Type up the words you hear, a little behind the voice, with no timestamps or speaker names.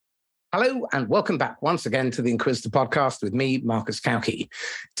Hello and welcome back once again to the Inquisitor podcast with me, Marcus Cauchi.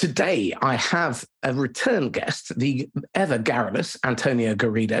 Today, I have a return guest, the ever garrulous Antonio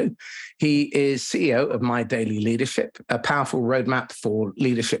Garrido. He is CEO of My Daily Leadership, a powerful roadmap for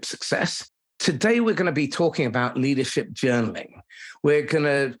leadership success. Today, we're going to be talking about leadership journaling. We're going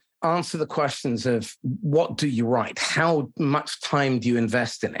to answer the questions of what do you write? How much time do you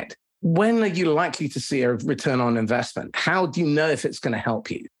invest in it? When are you likely to see a return on investment? How do you know if it's going to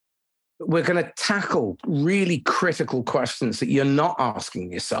help you? We're going to tackle really critical questions that you're not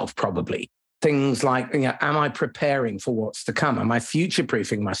asking yourself, probably. Things like, am I preparing for what's to come? Am I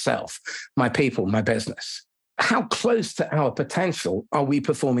future-proofing myself, my people, my business? How close to our potential are we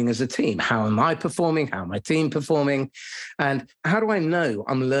performing as a team? How am I performing? How my team performing? And how do I know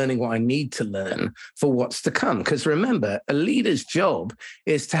I'm learning what I need to learn for what's to come? Because remember, a leader's job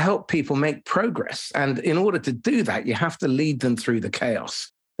is to help people make progress. And in order to do that, you have to lead them through the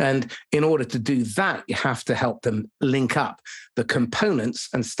chaos. And in order to do that, you have to help them link up the components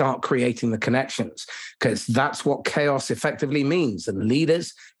and start creating the connections, because that's what chaos effectively means. And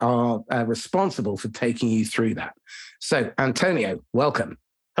leaders are responsible for taking you through that. So, Antonio, welcome.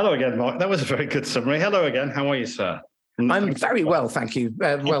 Hello again, Mark. That was a very good summary. Hello again. How are you, sir? I'm very well, thank you.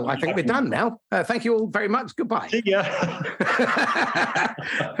 Well, I think we're done now. Thank you all very much. Goodbye. See ya.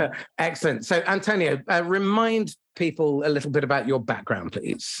 Excellent. So, Antonio, remind people a little bit about your background,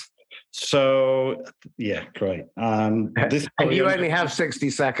 please. So, yeah, great. And you only have 60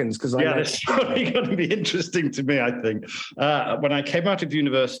 seconds because this is probably going to be interesting to me, I think. When I came out of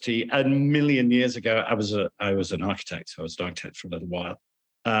university a million years ago, I was an architect. So I was an architect for a little while.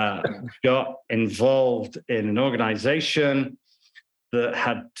 Got involved in an organization that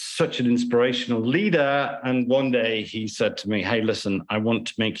had such an inspirational leader. And one day he said to me, hey, listen, I want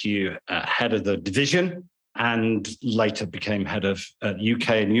to make you head of the division, and later became head of UK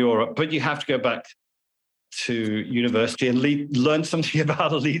and Europe. But you have to go back to university and learn something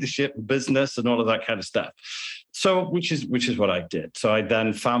about leadership and business and all of that kind of stuff. So which is what I did. So I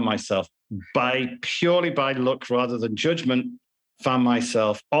then found myself purely by luck rather than judgment, found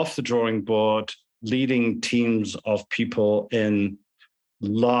myself off the drawing board, leading teams of people in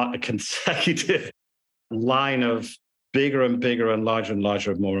a consecutive line of bigger and bigger and larger and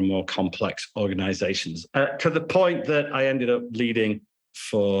larger, more and more complex organizations, to the point that I ended up leading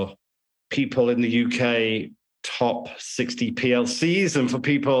for people in the UK, top 60 PLCs, and for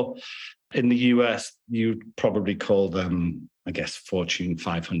people in the US, you'd probably call them, I guess, Fortune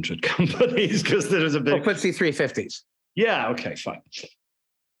 500 companies, because there is a big... FTSE 350s. Yeah, okay, fine.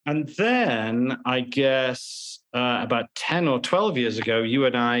 And then I guess about 10 or 12 years ago, you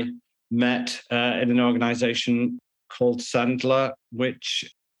and I met in an organization called Sandler, which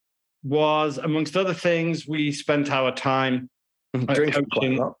was, amongst other things, we spent our time drinking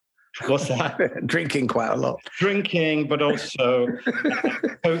quite a lot. What's that? Drinking quite a lot. Drinking, but also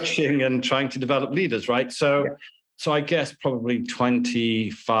coaching and trying to develop leaders, right? So I guess probably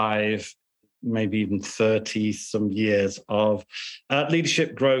 25, maybe even 30 some years of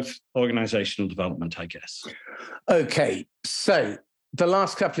leadership growth, organizational development, I guess. Okay. So the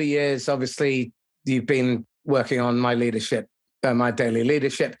last couple of years, obviously, you've been working on My Daily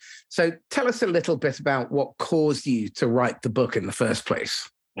Leadership. So tell us a little bit about what caused you to write the book in the first place.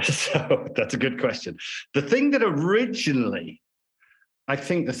 So that's a good question. The thing that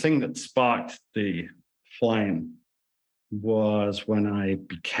sparked the flame was when I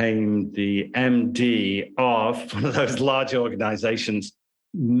became the MD of one of those large organizations,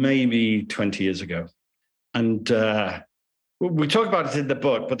 maybe 20 years ago. And we talk about it in the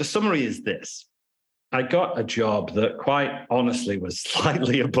book, but the summary is this. I got a job that quite honestly was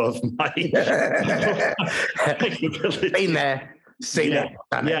slightly above my capability. Been there, seen it.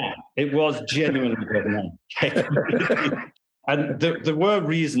 Yeah, it was genuinely above my capability. And there were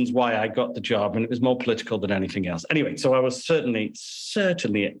reasons why I got the job, and it was more political than anything else. Anyway, so I was certainly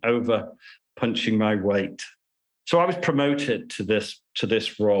over punching my weight. So I was promoted to this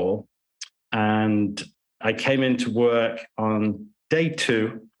role, and I came into work on day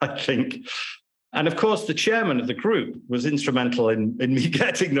 2, I think. And of course, the chairman of the group was instrumental in me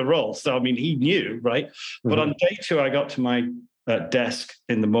getting the role. So, I mean, he knew, right? Mm-hmm. But on day 2, I got to my desk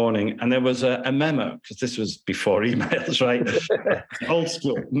in the morning, and there was a memo, because this was before emails, right? Old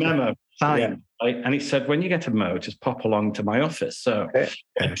school memo signed, right? And he said, when you get a mo, just pop along to my office. So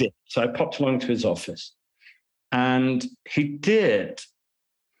I did. So I popped along to his office, and he did.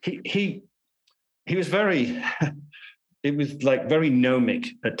 He was very... It was like very gnomic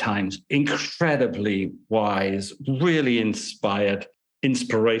at times, incredibly wise, really inspired,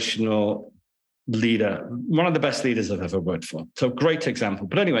 inspirational, leader, one of the best leaders I've ever worked for. So great example.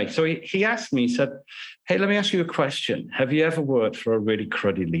 But anyway, so he asked me, he said, hey, let me ask you a question. Have you ever worked for a really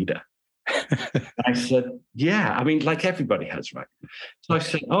cruddy leader? I said, yeah. I mean, like everybody has, right? So I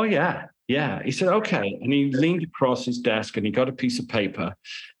said, oh, yeah. Yeah. He said, okay. And he leaned across his desk and he got a piece of paper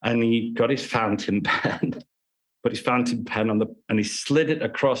and he got his fountain pen, put his fountain pen and he slid it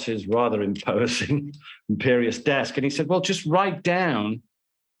across his rather imposing, imperious desk. And he said, well, just write down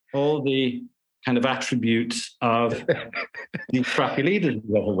all the kind of attributes of the crappy leaders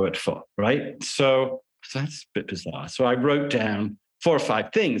you've ever worked for, right? So that's a bit bizarre. So I wrote down 4 or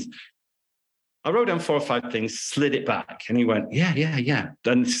 5 things. Slid it back. And he went, yeah.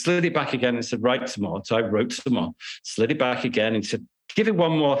 And slid it back again and said, write some more. So I wrote some more, slid it back again and said, give it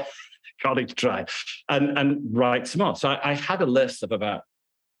one more college try and write some more. So I had a list of about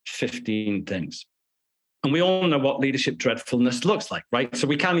 15 things. And we all know what leadership dreadfulness looks like, right? So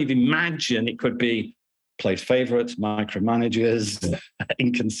we can't even imagine it could be place favorites, micromanagers,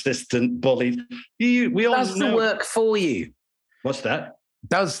 inconsistent bullies. We all Does know. the work for you? What's that?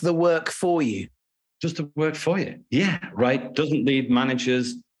 Does the work for you? Does the work for you? Yeah, right. Doesn't lead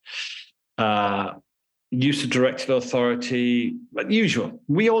managers, use of directive authority, but usual.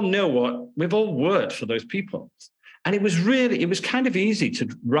 We all know we've all worked for those people. And it was kind of easy to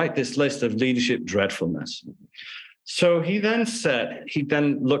write this list of leadership dreadfulness. So he then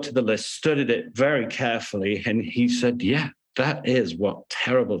looked at the list, studied it very carefully, and he said, yeah, that is what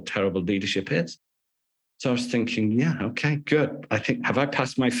terrible, terrible leadership is. So I was thinking, yeah, okay, good. Have I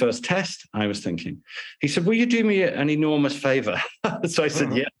passed my first test? I was thinking. He said, will you do me an enormous favor? So I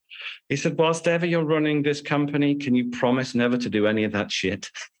said, yeah. He said, whilst ever you're running this company, can you promise never to do any of that shit?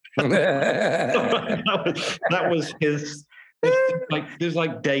 that was his, it was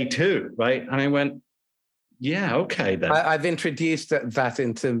like day 2, right? And I went, yeah, okay then. I've introduced that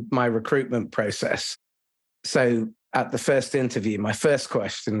into my recruitment process. So at the first interview, my first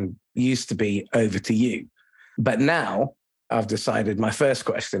question used to be over to you. But now I've decided my first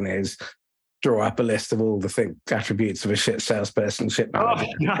question is draw up a list of all the attributes of a shit salesperson, shit manager.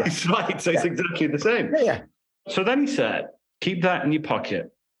 Oh, nice, right. So it's exactly the same. Yeah. So then he said, keep that in your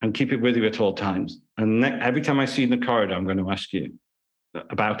pocket and keep it with you at all times. And every time I see you in the corridor, I'm going to ask you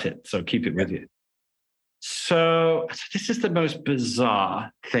about it. So keep it with you. So this is the most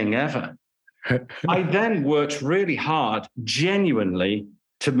bizarre thing ever. I then worked really hard, genuinely,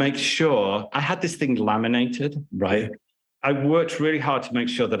 to make sure I had this thing laminated, right? Yeah. I worked really hard to make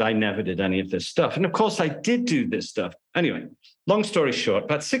sure that I never did any of this stuff. And of course, I did do this stuff. Anyway, long story short,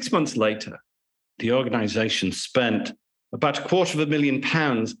 about 6 months later, the organization spent about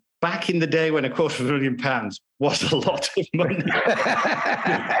 £250,000 back in the day when £250,000 was a lot of money.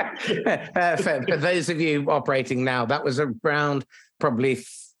 For those of you operating now, that was around probably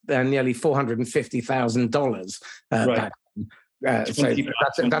nearly $450,000 right. back. So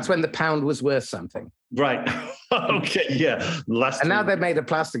that's when the pound was worth something. Right. Okay. Yeah. And now they're made of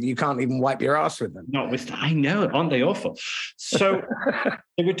plastic. You can't even wipe your ass with them. I know. Aren't they awful? So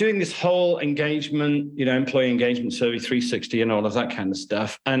they were doing this whole engagement, employee engagement survey 360 and all of that kind of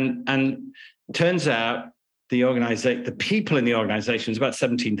stuff. And turns out the people in the organization, about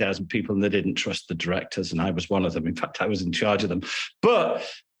 17,000 people, and they didn't trust the directors. And I was one of them. In fact, I was in charge of them. But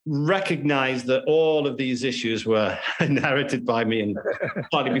recognized that all of these issues were inherited by me and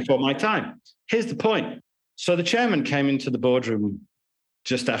slightly before my time. Here's the point. So the chairman came into the boardroom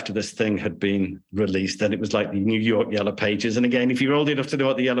just after this thing had been released, and it was like the New York Yellow Pages. And again, if you're old enough to know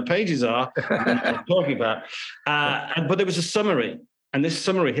what the Yellow Pages are, I'm talking about. But there was a summary, and this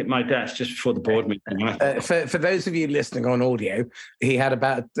summary hit my desk just before the board meeting. For those of you listening on audio, he had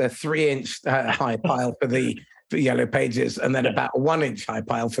about a 3-inch high pile for the Yellow Pages, and then about a 1-inch high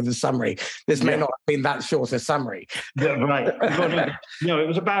pile for the summary. This may not have been that short a summary. Yeah, right. No, it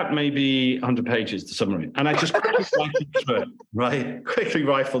was about maybe 100 pages, the summary. And I just quickly rifled through it, right? Quickly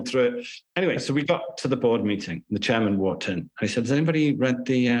rifled through it. Anyway, so we got to the board meeting. The chairman walked in. He said, has anybody read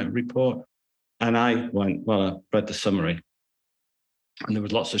the report? And I went, well, I read the summary. And there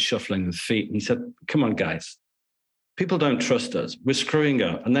was lots of shuffling of feet. And he said, come on, guys. People don't trust us. We're screwing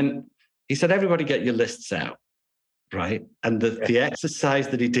up. And then he said, everybody get your lists out. Right. And the exercise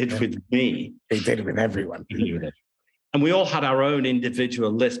that he did with me. He did it with everyone. And we all had our own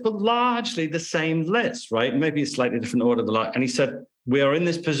individual list, but largely the same list, right? Maybe a slightly different order. And he said, we are in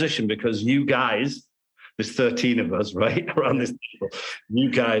this position because you guys, there's 13 of us, right, around this table,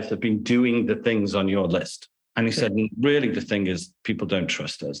 you guys have been doing the things on your list. And he said, really, the thing is people don't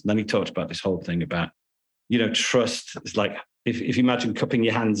trust us. And then he talked about this whole thing about, trust is like, if you imagine cupping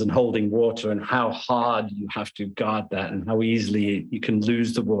your hands and holding water and how hard you have to guard that and how easily you can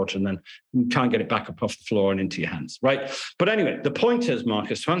lose the water and then you can't get it back up off the floor and into your hands, right? But anyway, the point is,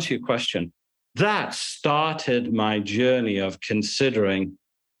 Marcus, to answer your question, that started my journey of considering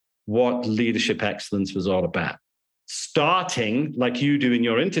what leadership excellence was all about. Starting, like you do in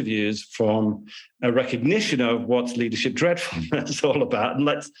your interviews, from a recognition of what's leadership dreadfulness all about. And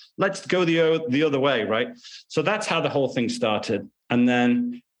let's go the other way, right? So that's how the whole thing started. And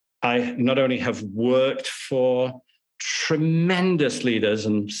then I not only have worked for tremendous leaders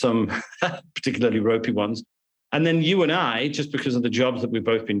and some particularly ropey ones, and then you and I, just because of the jobs that we've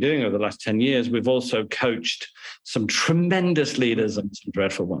both been doing over the last 10 years, we've also coached some tremendous leaders and some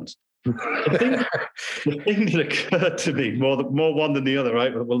dreadful ones. The thing that occurred to me, more one than the other,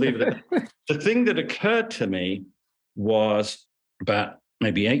 right? But we'll leave it at that. The thing that occurred to me was about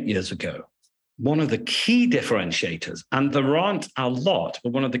maybe 8 years ago. One of the key differentiators, and there aren't a lot,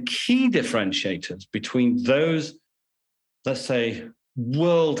 but one of the key differentiators between those, let's say,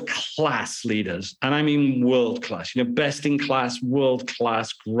 world-class leaders, and I mean world-class, best in class,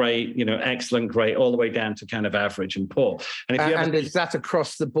 world-class, great, excellent, great, all the way down to kind of average and poor. And is that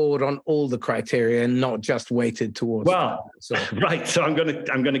across the board on all the criteria and not just weighted towards? Right. So I'm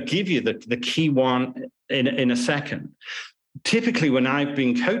going to give you the key one in a second. Typically, when I've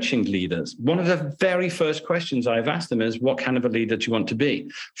been coaching leaders, one of the very first questions I've asked them is, what kind of a leader do you want to be?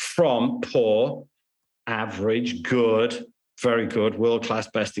 From poor, average, good, very good, world-class,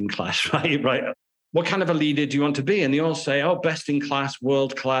 best in class, right? What kind of a leader do you want to be? And they all say, oh, best in class,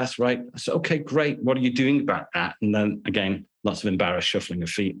 world-class, right? I said, okay, great. What are you doing about that? And then again, lots of embarrassed shuffling of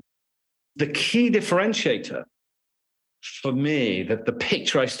feet. The key differentiator for me, that the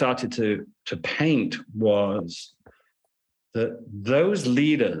picture I started to paint was that those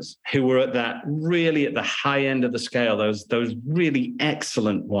leaders who were at the high end of the scale, those really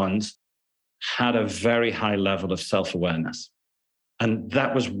excellent ones, had a very high level of self-awareness. And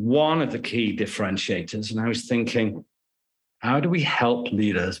that was one of the key differentiators. And I was thinking, how do we help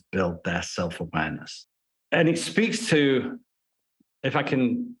leaders build their self-awareness? And it speaks to, if I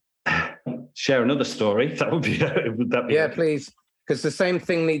can share another story, would that be? Yeah, please. Because the same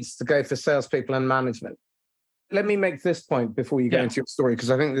thing needs to go for salespeople and management. Let me make this point before you go into your story, because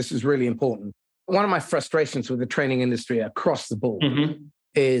I think this is really important. One of my frustrations with the training industry across the board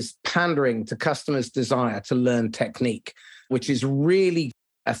is pandering to customers' desire to learn technique, which is really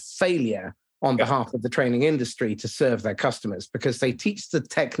a failure on behalf of the training industry to serve their customers, because they teach the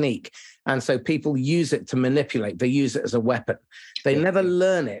technique. And so people use it to manipulate. They use it as a weapon. They never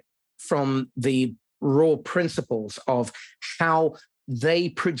learn it from the raw principles of how they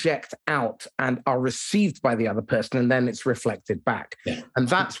project out and are received by the other person, and then it's reflected back. And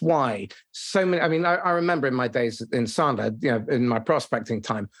that's why so many, I remember in my days in Sandler, in my prospecting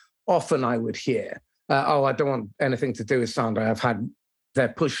time, often I would hear, I don't want anything to do with Sandler. They're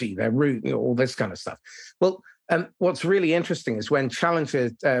pushy, they're rude, all this kind of stuff. Well, what's really interesting is when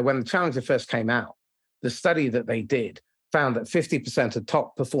the Challenger first came out, the study that they did found that 50% of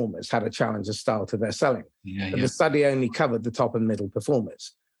top performers had a Challenger style to their selling. But the study only covered the top and middle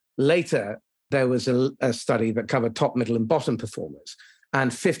performers. Later, there was a study that covered top, middle, and bottom performers. And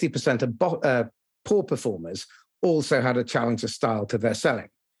 50% of poor performers also had a Challenger style to their selling.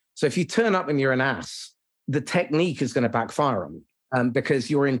 So if you turn up and you're an ass, the technique is going to backfire on you because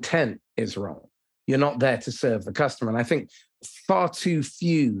your intent is wrong. You're not there to serve the customer. And I think far too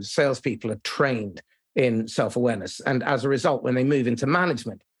few salespeople are trained in self-awareness. And as a result, when they move into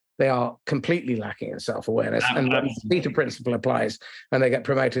management, they are completely lacking in self-awareness. And when the Peter Principle applies and they get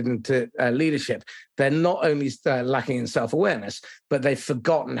promoted into leadership, they're not only lacking in self-awareness, but they've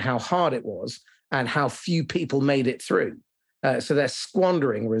forgotten how hard it was and how few people made it through. So they're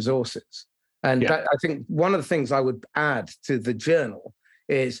squandering resources. And I think one of the things I would add to the journal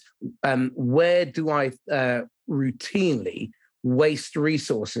is where do I routinely waste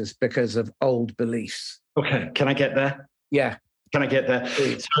resources because of old beliefs? Okay, can I get there? Yeah. Can I get there?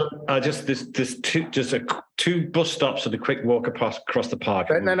 So just two bus stops and a quick walk across the park.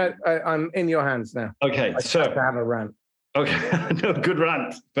 No, I'm in your hands now. Okay, I have to have a rant. Okay, no, good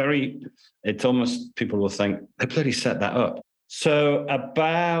rant. It's almost, people will think, they bloody set that up. So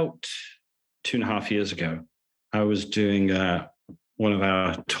about 2.5 years ago, I was doing one of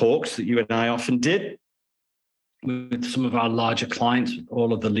our talks that you and I often did with some of our larger clients.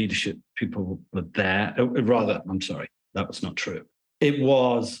 All of the leadership people were there. I'm sorry, that was not true. It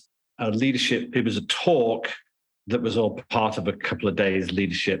was it was a talk that was all part of a couple of days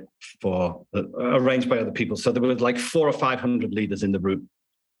leadership arranged by other people. So there were like 400 or 500 leaders in the room.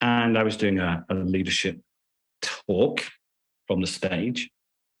 And I was doing a leadership talk from the stage.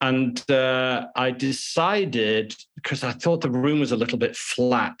 And I decided, because I thought the room was a little bit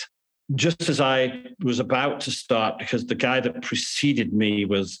flat, just as I was about to start, because the guy that preceded me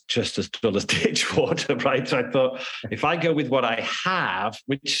was just as dull as ditch water, right? So I thought, if I go with what I have,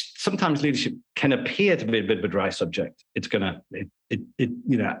 which sometimes leadership can appear to be a bit of a dry subject, it's gonna,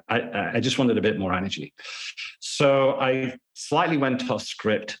 I just wanted a bit more energy. So I slightly went off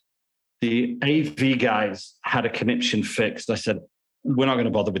script. The AV guys had a conniption fixed. I said, we're not going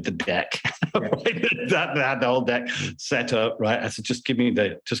to bother with the deck. That they had the whole deck set up, right? I said, just give me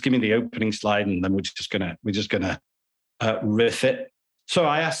the opening slide, and then we're just gonna riff it. So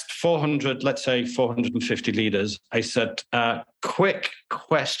I asked 400, let's say 450 leaders. I said, quick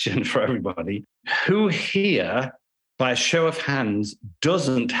question for everybody: who here, by a show of hands,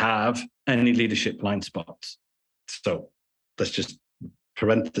 doesn't have any leadership blind spots? So let's just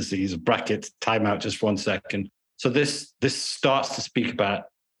parentheses, brackets, timeout, just 1 second. So this starts to speak about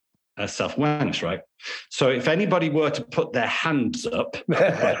self-awareness, right? So if anybody were to put their hands up,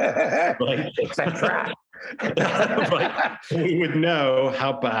 right, we would know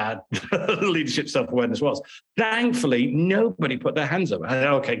how bad leadership self-awareness was. Thankfully, nobody put their hands up.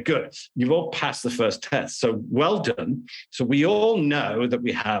 Okay, good. You've all passed the first test. So well done. So we all know that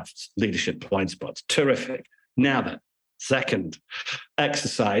we have leadership blind spots. Terrific. Now then, second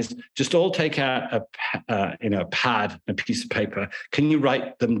exercise, just all take out a pad, a piece of paper. Can you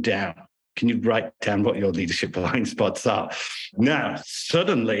write them down? Can you write down what your leadership blind spots are? Now,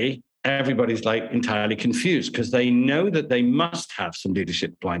 suddenly, everybody's like entirely confused, because they know that they must have some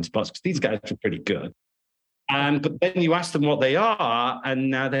leadership blind spots, because these guys are pretty good. But then you ask them what they are, and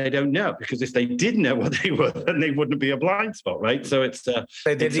now they don't know, because if they did know what they were, then they wouldn't be a blind spot, right? So it's. So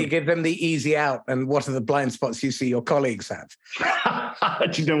did you give them the easy out? And what are the blind spots you see your colleagues have?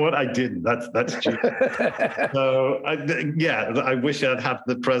 Do you know what? I didn't. That's true. So I wish I'd had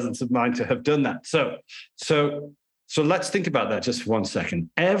the presence of mind to have done that. So let's think about that just for 1 second.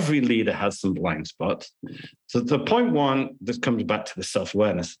 Every leader has some blind spots. So the point one, this comes back to the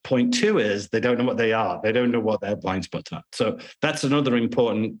self-awareness. Point two is they don't know what they are. They don't know what their blind spots are. So that's another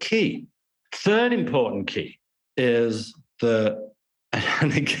important key. Third important key is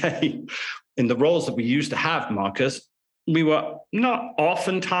and again, in the roles that we used to have, Marcus, we were not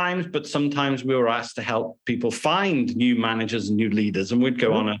oftentimes, but sometimes we were asked to help people find new managers and new leaders, and we'd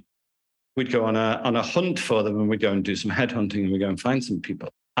go on a hunt for them, and we'd go and do some headhunting, and we'd go and find some people.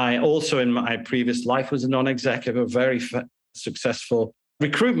 I also, in my previous life, was a non-exec of a very successful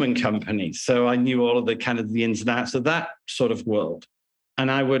recruitment company. So I knew all of the ins and outs of that sort of world. And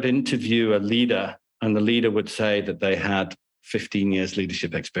I would interview a leader, and the leader would say that they had 15 years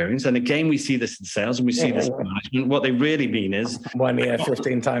leadership experience. And again, we see this in sales, and we see this in management. What they really mean is 1 year,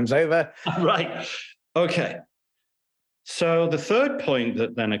 15 times over. Right. Okay. So the third point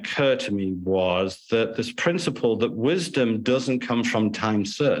that then occurred to me was that this principle that wisdom doesn't come from time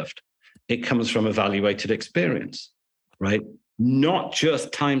served. It comes from evaluated experience, right? Not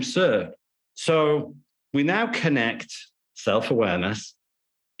just time served. So we now connect self-awareness.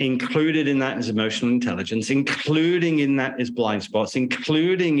 Included in that is emotional intelligence. Including in that is blind spots.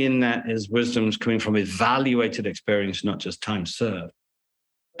 Including in that is wisdom's coming from evaluated experience, not just time served.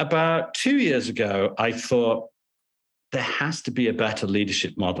 About 2 years ago, I thought, there has to be a better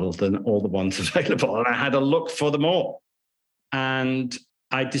leadership model than all the ones available. And I had a look for them all. And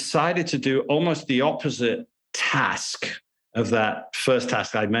I decided to do almost the opposite task of that first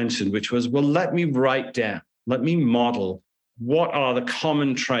task I mentioned, which was, well, let me write down, let me model what are the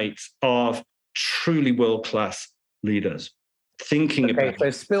common traits of truly world-class leaders. So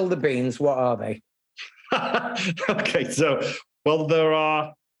spill the beans. What are they? Okay, so, well, there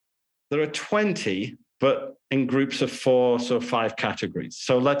are 20, but in groups of 4, so 5 categories.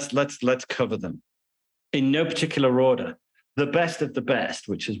 So let's cover them in no particular order. The best of the best,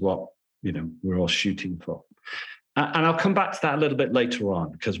 which is what we're all shooting for. And I'll come back to that a little bit later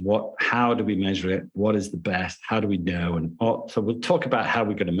on, because how do we measure it? What is the best? How do we know? And so we'll talk about how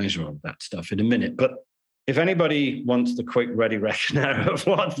we're going to measure all that stuff in a minute. But if anybody wants the quick ready reckoner of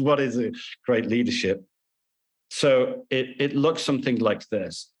what is a great leadership, so it looks something like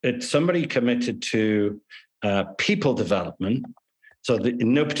this. It's somebody committed to people development. So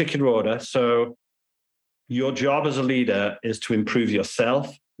in no particular order. So your job as a leader is to improve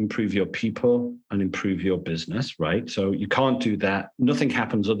yourself, improve your people, and improve your business, right? So you can't do that. Nothing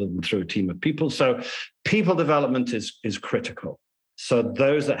happens other than through a team of people. So people development is critical. So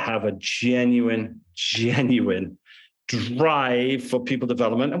those that have a genuine drive for people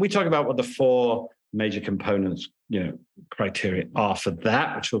development, and we talk about what the 4 major components, criteria are for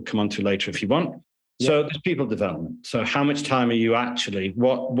that, which we'll come on to later if you want. So there's people development. So how much time are you actually,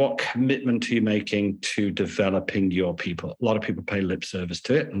 what commitment are you making to developing your people? A lot of people pay lip service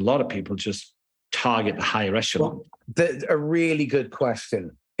to it, and a lot of people just target the higher echelon. Well, a really good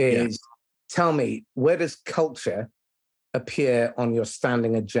question is, tell me, where does culture appear on your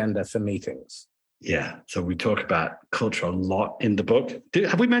standing agenda for meetings? Yeah, so we talk about culture a lot in the book.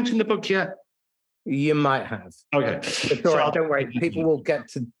 Have we mentioned the book yet? You might have. Okay. It's all right, don't worry. People will get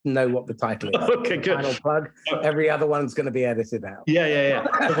to know what the title is. Okay, good. Final plug. Every other one's going to be edited out. Yeah.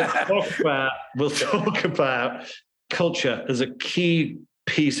 We'll talk about culture as a key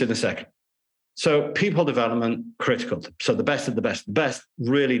piece in a second. So people development, critical. So the best of the best. The best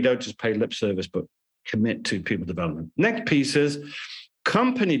really don't just pay lip service, but commit to people development. Next piece is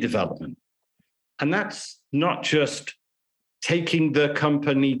company development. And that's not just taking the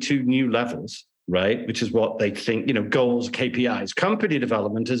company to new levels, right? Which is what they think, goals, KPIs. Company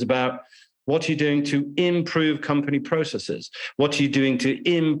development is about what you're doing to improve company processes. What are you doing to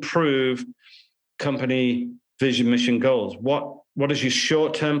improve company vision, mission, goals? What does your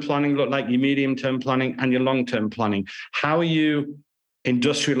short-term planning look like, your medium-term planning, and your long-term planning? How are you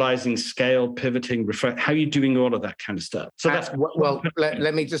industrializing, scale, pivoting, refresh? How are you doing all of that kind of stuff? So that's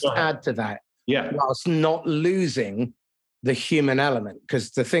let me just add to that. Yeah. Whilst not losing the human element, because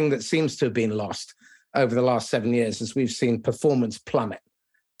the thing that seems to have been lost over the last 7 years is we've seen performance plummet.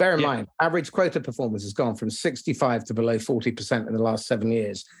 Bear in mind, average quota performance has gone from 65 to below 40% in the last 7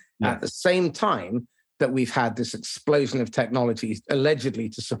 years. Yeah. At the same time that we've had this explosion of technology allegedly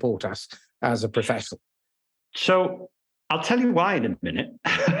to support us as a profession. So I'll tell you why in a minute.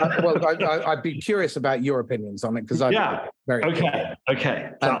 I'd be curious about your opinions on it because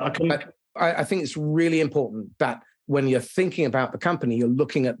Okay. I think it's really important that when you're thinking about the company, you're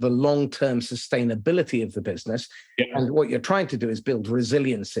looking at the long-term sustainability of the business. Yeah. And what you're trying to do is build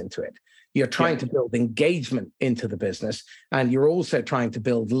resilience into it. You're trying to build engagement into the business. And you're also trying to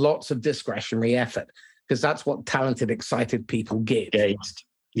build lots of discretionary effort because that's what talented, excited people give.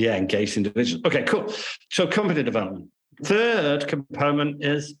 Engaged individuals. Okay, cool. So company development. Third component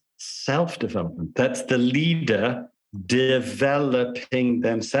is self-development. That's the leader developing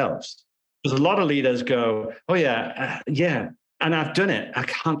themselves. Because a lot of leaders go, and I've done it. I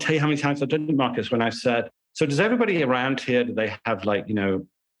can't tell you how many times I've done it, Marcus, when I've said, so does everybody around here, do they have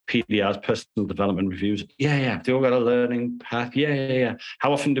PDRs, personal development reviews? Yeah. They all got a learning path? Yeah.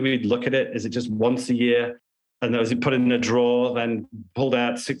 How often do we look at it? Is it just once a year? And is it put in a drawer, then pulled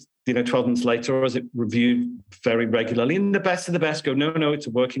out 12 months later, or is it reviewed very regularly? And the best of the best go, no, it's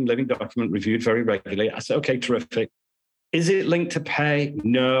a working, living document reviewed very regularly. I said, okay, terrific. Is it linked to pay?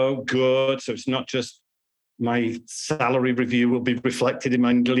 No, good. So it's not just my salary review will be reflected in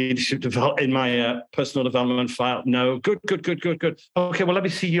my leadership in my personal development file. No, good. Okay, well, let me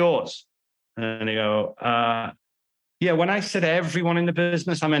see yours. And they go, when I said everyone in the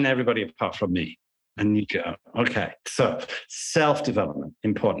business, I meant everybody apart from me. And you go, okay. So self-development,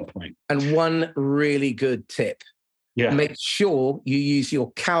 important point. And one really good tip. Yeah. Make sure you use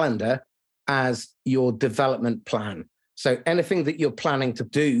your calendar as your development plan. So anything that you're planning to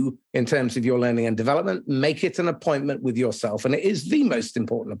do in terms of your learning and development, make it an appointment with yourself. And it is the most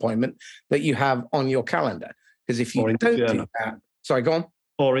important appointment that you have on your calendar. Because if you don't do that, sorry, go on.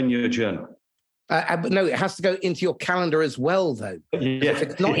 Or in your journal. But no, it has to go into your calendar as well, though. Yeah. If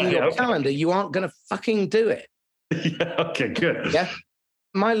it's not in your calendar, you aren't going to fucking do it. Okay, good. Yeah.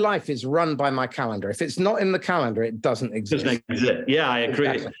 My life is run by my calendar. If it's not in the calendar, it doesn't exist. Yeah, I agree.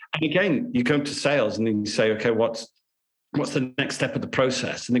 Exactly. And again, you come to sales and then you say, okay, what's the next step of the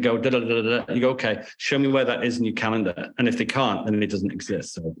process? And they go, You go, okay, show me where that is in your calendar. And if they can't, then it doesn't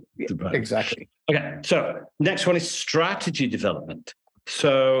exist. So exactly. Okay, so next one is strategy development.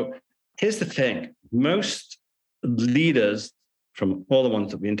 So here's the thing. Most leaders from all the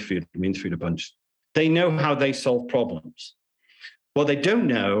ones that we interviewed a bunch, they know how they solve problems. What they don't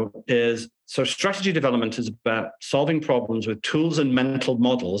know is, so strategy development is about solving problems with tools and mental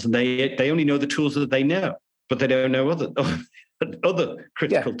models. And they only know the tools that they know, but they don't know other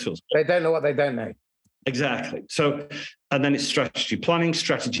critical tools. They don't know what they don't know. Exactly. So, and then it's strategy planning,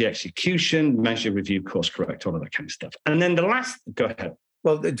 strategy execution, measure, review, course correct, all of that kind of stuff. And then the last, go ahead.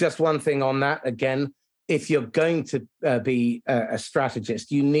 Well, just one thing on that. Again, if you're going to be a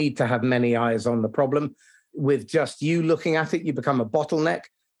strategist, you need to have many eyes on the problem. With just you looking at it, you become a bottleneck.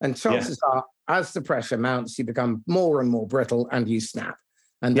 And chances are, as the pressure mounts, you become more and more brittle and you snap.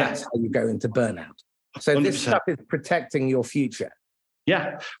 And that's how you go into burnout. So 100%. This stuff is protecting your future.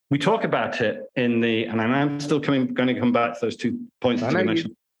 Yeah, we talk about it and I'm still going to come back to those 2 points that you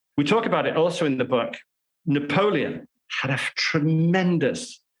mentioned. We talk about it also in the book. Napoleon had a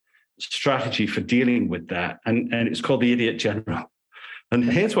tremendous strategy for dealing with that, and it's called the Idiot General. And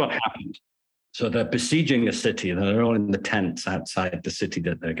here's what happened. So they're besieging a city, and they're all in the tents outside the city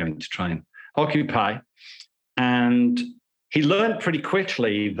that they're going to try and occupy. And he learned pretty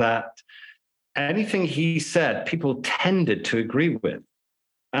quickly that anything he said, people tended to agree with.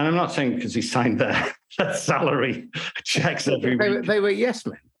 And I'm not saying because he signed their salary checks every week. They were yes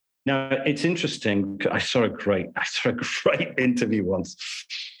men. Now, it's interesting. I saw a great interview once.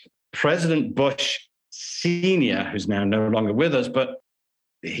 President Bush Sr., who's now no longer with us, but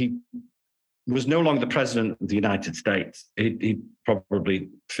he was no longer the president of the United States. He probably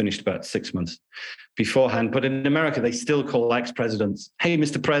finished about 6 months beforehand. But in America, they still call ex-presidents, hey,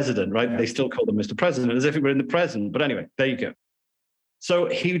 Mr. President, right? They still call them Mr. President as if it were in the present. But anyway, there you go. So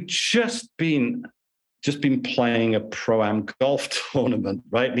he'd just been playing a pro-am golf tournament,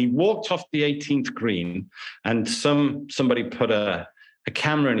 right? And he walked off the 18th green, and somebody put a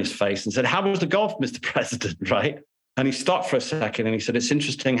camera in his face and said, "How was the golf, Mr. President?" Right? And he stopped for a second and he said, "It's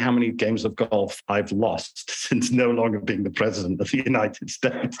interesting how many games of golf I've lost since no longer being the president of the United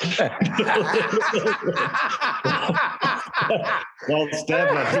States." While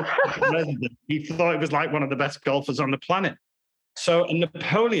Sterling, president, he thought he was like one of the best golfers on the planet. So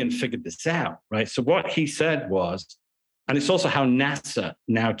Napoleon figured this out, right? So what he said was, and it's also how NASA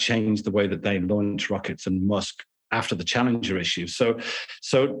now changed the way that they launch rockets, and Musk after the Challenger issue. So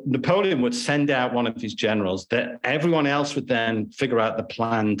Napoleon would send out one of his generals that everyone else would then figure out the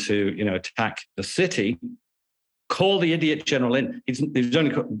plan to, attack the city, call the idiot general in. He was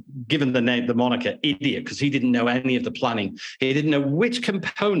only given the name, the moniker idiot, because he didn't know any of the planning. He didn't know which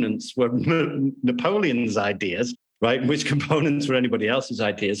components were Napoleon's ideas, right? Which components were anybody else's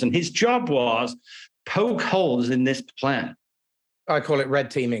ideas. And his job was poke holes in this plan. I call it red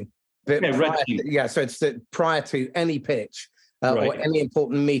teaming. So it's that prior to any pitch or any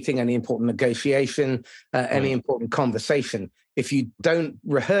important meeting, any important negotiation, any important conversation, if you don't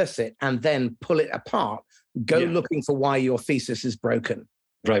rehearse it and then pull it apart, go looking for why your thesis is broken.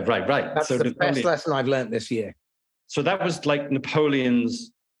 Right. That's so the best lesson I've learned this year. So that was like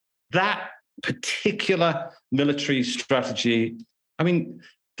Napoleon's, that particular military strategy. I mean,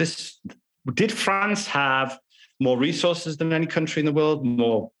 did France have more resources than any country in the world,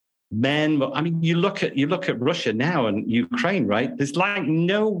 more men? I mean, you look at Russia now and Ukraine, right? There's like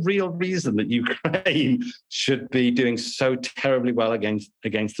no real reason that Ukraine should be doing so terribly well against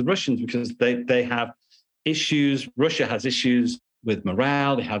the Russians, because they have issues. Russia has issues with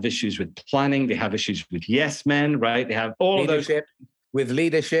morale. They have issues with planning. They have issues with yes men, right? They have all leadership, of those with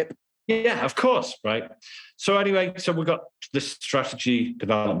leadership. Yeah, of course, right? So anyway, we've got this strategy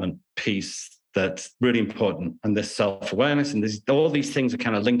development piece that's really important, and this self-awareness, and all these things are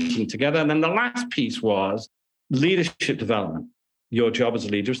kind of linking together. And then the last piece was leadership development. Your job as a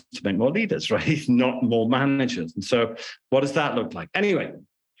leader is to make more leaders, right? Not more managers. And so what does that look like? Anyway,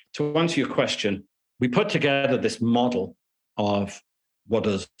 to answer your question, we put together this model of what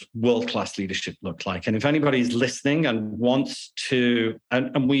does world-class leadership look like. And if anybody's listening and wants to,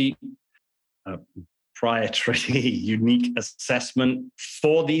 and we proprietary, unique assessment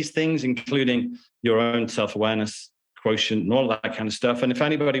for these things, including your own self-awareness quotient and all that kind of stuff. And if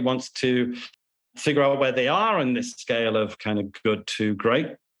anybody wants to figure out where they are in this scale of kind of good to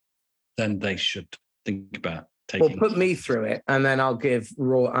great, then they should think about taking. Well, put me through it, and then I'll give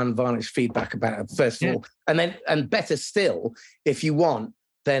raw, unvarnished feedback about it first of all. And better still, if you want,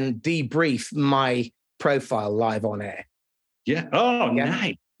 then debrief my profile live on air. Yeah. Oh,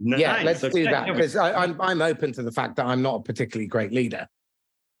 nice. Yeah, let's do that, because I'm open to the fact that I'm not a particularly great leader.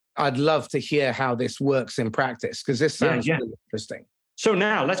 I'd love to hear how this works in practice, because this sounds really interesting. So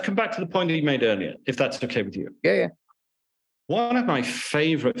now let's come back to the point that you made earlier, if that's okay with you. Yeah. One of my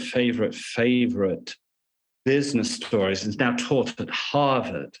favorite business stories is now taught at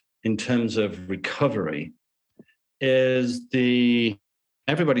Harvard in terms of recovery is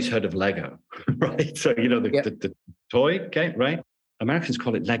everybody's heard of Lego, right? So, the toy game, right? Americans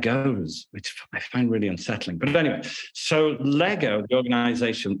call it Legos, which I find really unsettling. But anyway, so Lego, the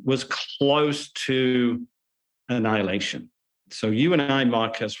organization, was close to annihilation. So you and I,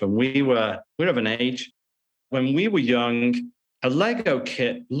 Marcus, when we're of an age, when we were young, a Lego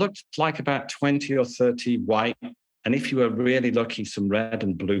kit looked like about 20 or 30 white. And if you were really lucky, some red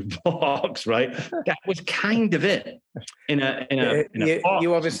and blue blocks, right? That was kind of it.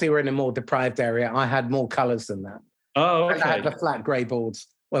 You obviously were in a more deprived area. I had more colors than that. Oh, okay. And I had the flat grey boards.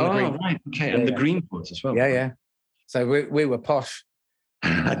 Right. Okay. And the green boards as well. Yeah. So we were posh.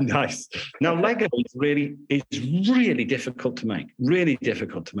 Nice. Now, Lego is really difficult to make. Really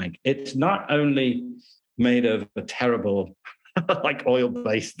difficult to make. It's not only made of a terrible like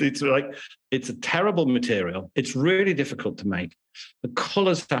oil-based. It's a terrible material. It's really difficult to make. The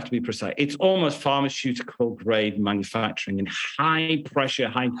colors have to be precise. It's almost pharmaceutical grade manufacturing in high pressure,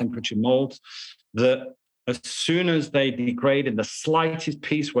 high temperature molds that as soon as they degrade in the slightest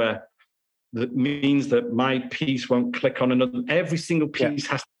piece where that means that my piece won't click on another, every single piece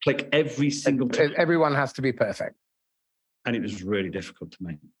has to click every single time. Everyone has to be perfect. And it was really difficult to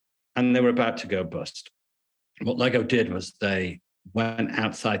make. And they were about to go bust. What Lego did was they went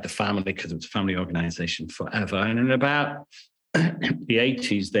outside the family because it was a family organization forever. And in about the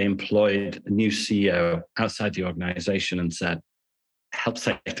 80s, they employed a new CEO outside the organization and said, help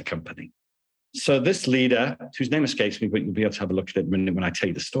save the company. So this leader, whose name escapes me, but you'll be able to have a look at it when I tell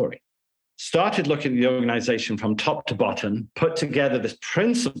you the story, started looking at the organization from top to bottom, put together this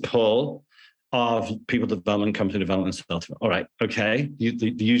principle of people development, company development, self. All right, okay,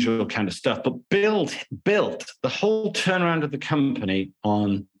 the usual kind of stuff, but built the whole turnaround of the company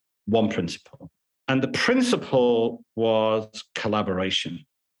on one principle. And the principle was collaboration.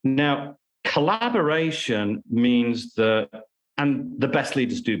 Now, collaboration means that, and the best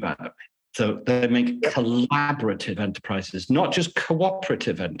leaders do that. So they make collaborative enterprises, not just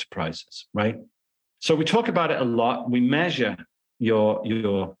cooperative enterprises, right? So we talk about it a lot. We measure your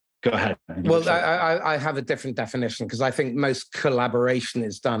go ahead. Well, I have a different definition because I think most collaboration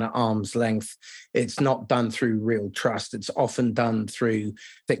is done at arm's length. It's not done through real trust. It's often done through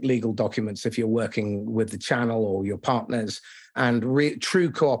thick legal documents if you're working with the channel or your partners. And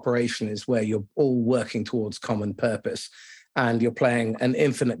true cooperation is where you're all working towards common purpose. And you're playing an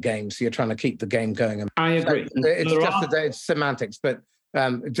infinite game, so you're trying to keep the game going. I agree. So it's semantics, but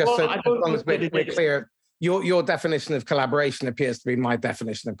as long as we're clear, your definition of collaboration appears to be my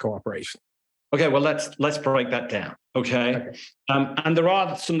definition of cooperation. Okay, well let's break that down. Okay. And there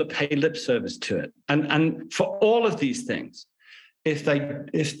are some that pay lip service to it, and for all of these things, if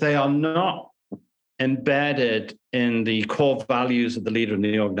they are not embedded in the core values of the leader in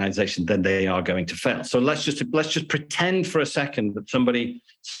the organization, then they are going to fail. So let's just pretend for a second that somebody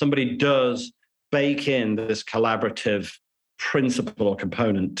does bake in this collaborative principle or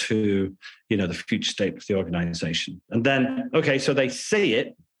component to, the future state of the organization. And then, okay, so they say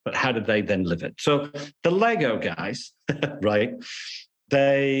it, but how did they then live it? So the Lego guys, right?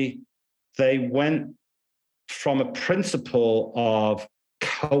 They went from a principle of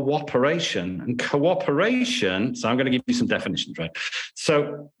cooperation, and cooperation, so I'm going to give you some definitions, right?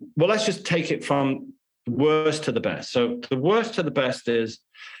 So, well, let's just take it from worst to the best. So the worst to the best is,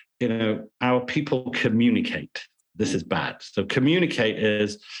 our people communicate. This is bad. So communicate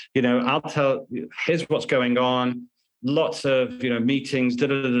is, I'll tell you, here's what's going on. Lots of, meetings,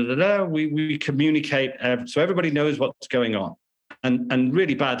 we communicate. So everybody knows what's going on. And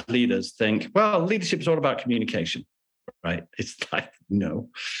really bad leaders think, well, leadership is all about communication. Right? It's like, no.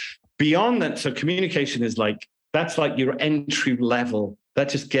 Beyond that, so communication is that's like your entry level. That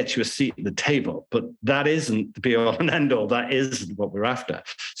just gets you a seat at the table, but that isn't the be all and end all. That isn't what we're after.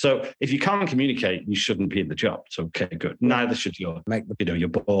 So if you can't communicate, you shouldn't be in the job. So, okay, good. Neither should your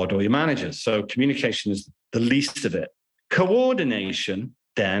board or your managers. So communication is the least of it. Coordination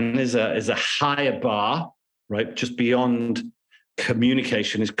then is a higher bar, right? Just beyond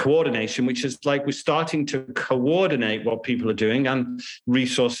communication is coordination, which is like we're starting to coordinate what people are doing and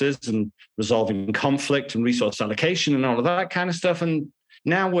resources and resolving conflict and resource allocation and all of that kind of stuff. And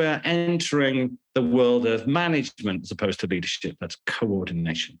now we're entering the world of management as opposed to leadership. That's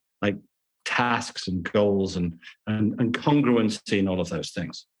coordination, like tasks and goals and congruency and all of those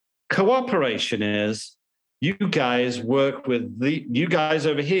things. Cooperation is you guys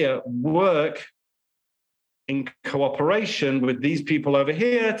over here work in cooperation with these people over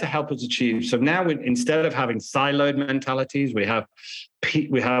here to help us achieve. So now instead of having siloed mentalities, we have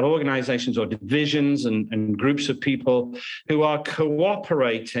organizations or divisions and groups of people who are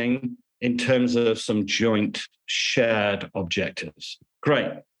cooperating in terms of some joint shared objectives.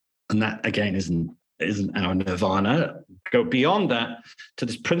 Great. And that again isn't our nirvana. Go beyond that to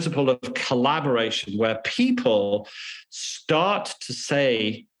this principle of collaboration where people start to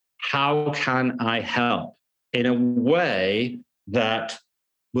say, how can I help? In a way that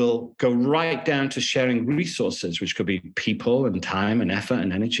will go right down to sharing resources, which could be people and time and effort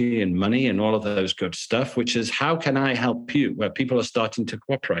and energy and money and all of those good stuff, which is how can I help you, where people are starting to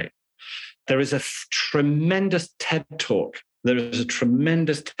cooperate. There is a tremendous TED Talk.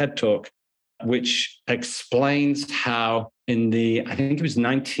 Which explains how in I think it was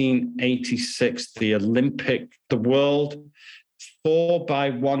 1986, the world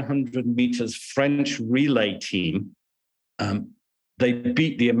 4x100 meters French relay team, they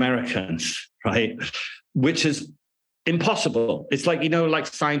beat the Americans, right? Which is impossible. It's like, like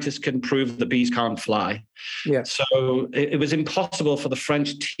scientists can prove that bees can't fly. Yeah. So it was impossible for the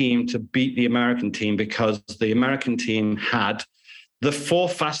French team to beat the American team because the American team had the 4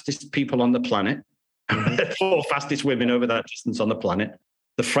 fastest people on the planet, 4 fastest women over that distance on the planet.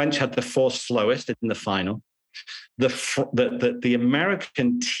 The French had the 4 slowest in the final. The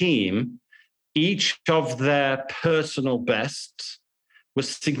American team, each of their personal bests was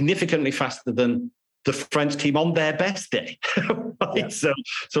significantly faster than the French team on their best day. Right? Yeah.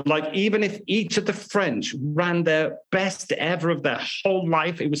 So like, even if each of the French ran their best ever of their whole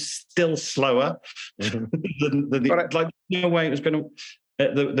life, it was still slower than like, no way it was going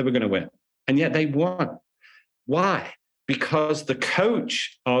to, they were going to win. And yet they won. Why? Because the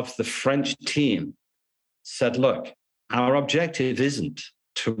coach of the French team said, look, our objective isn't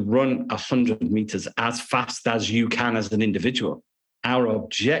to run 100 meters as fast as you can as an individual. Our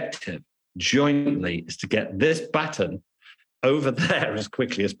objective jointly is to get this baton over there as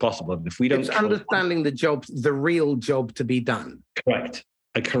quickly as possible. And if we don't, it's understanding the job, the real job to be done. Correct,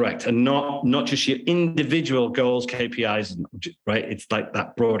 and not just your individual goals, KPIs, right? It's like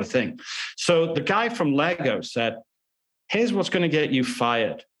that broader thing. So the guy from Lego said, "Here's what's going to get you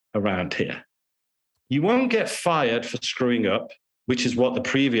fired around here. You won't get fired for screwing up, which is what the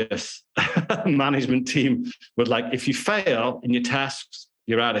previous management team would like. If you fail in your tasks,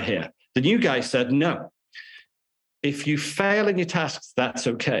 you're out of here." The new guy said, no, if you fail in your tasks, that's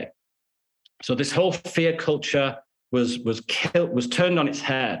okay. So this whole fear culture was turned on its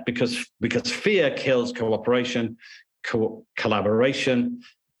head because fear kills cooperation, collaboration,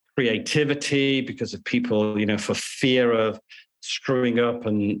 creativity, because of people, for fear of screwing up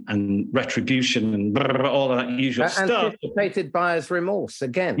and retribution and all of that usual stuff. Anticipated buyer's remorse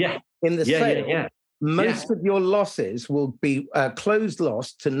again. Yeah. In the sale. Most of your losses will be closed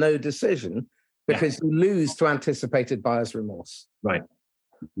loss to no decision because you lose to anticipated buyer's remorse.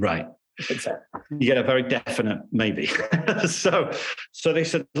 Right. Exactly. You get a very definite maybe. So they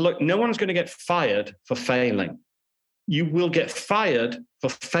said, look, no one's going to get fired for failing. You will get fired for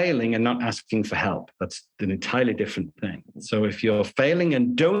failing and not asking for help. That's an entirely different thing. So if you're failing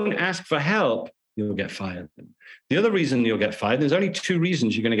and don't ask for help, you'll get fired. The other reason you'll get fired, there's only 2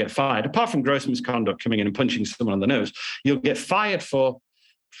 reasons you're going to get fired, apart from gross misconduct, coming in and punching someone on the nose. You'll get fired for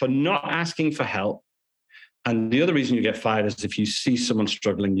not asking for help. And the other reason you get fired is if you see someone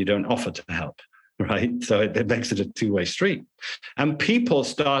struggling, you don't offer to help, right? So it makes it a 2-way street. And people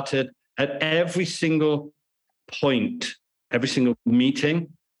started at every single point, every single meeting,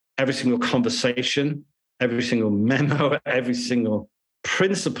 every single conversation, every single memo, every single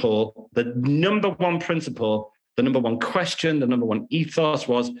principle, the number one principle, the number one question, the number one ethos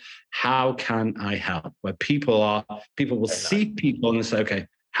was, how can I help? Where people will see people and say, okay,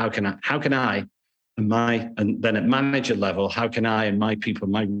 how can I, and then at manager level, how can I and my people,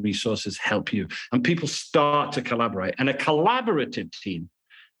 my resources help you? And people start to collaborate. And a collaborative team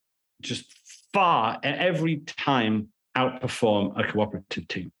just far every time outperform a cooperative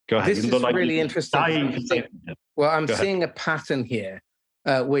team. Go ahead. This is really interesting. Well, I'm seeing a pattern here,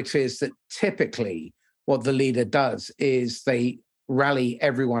 which is that typically what the leader does is they rally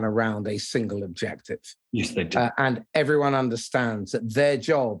everyone around a single objective. Yes, they do. And everyone understands that their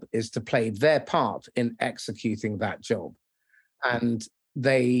job is to play their part in executing that job. And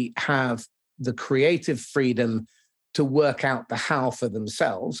they have the creative freedom to work out the how for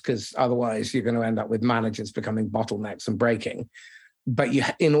themselves, because otherwise you're going to end up with managers becoming bottlenecks and breaking. But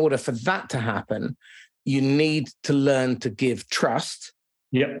in order for that to happen, you need to learn to give trust.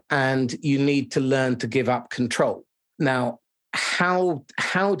 Yep. And you need to learn to give up control. Now, how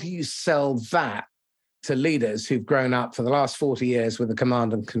do you sell that to leaders who've grown up for the last 40 years with a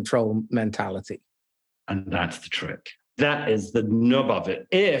command and control mentality? And that's the trick. That is the nub of it.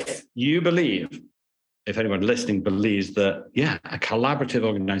 If anyone listening believes that, a collaborative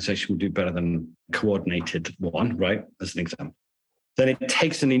organization will do better than a coordinated one, right? As an example, then it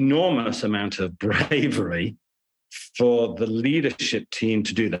takes an enormous amount of bravery for the leadership team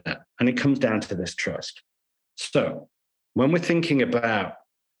to do that. And it comes down to this trust. So when we're thinking about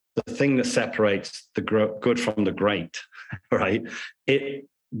the thing that separates the good from the great, right?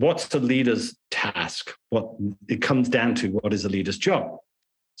 What's the leader's task? What it comes down to, what is the leader's job?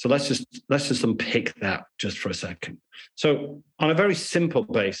 So let's just unpick that just for a second. So on a very simple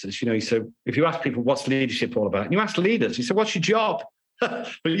basis, so if you ask people, what's leadership all about? And you ask leaders, you say, what's your job? But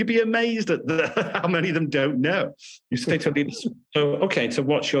you'd be amazed at how many of them don't know. You say to leaders, so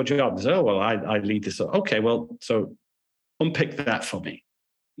what's your job? They say, I lead this. Okay, well, so unpick that for me.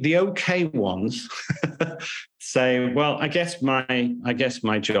 The okay ones say, well, I guess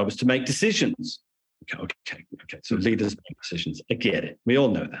my job is to make decisions. Okay. So leaders make decisions. I get it. We all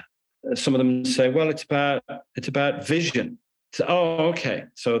know that. Some of them say, well, it's about vision. So, okay.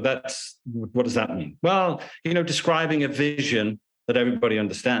 So what does that mean? Well, describing a vision that everybody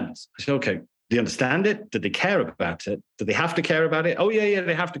understands. I say, okay, do they understand it? Did they care about it? Do they have to care about it? Oh, yeah,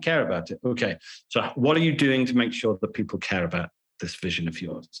 they have to care about it. Okay. So what are you doing to make sure that people care about this vision of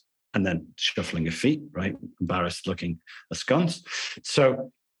yours? And then shuffling your feet, right? Embarrassed looking askance.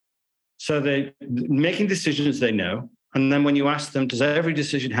 So they making decisions they know. And then when you ask them, does every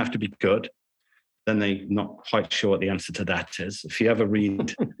decision have to be good? Then they're not quite sure what the answer to that is. If you ever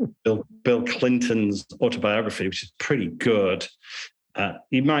read Bill Clinton's autobiography, which is pretty good,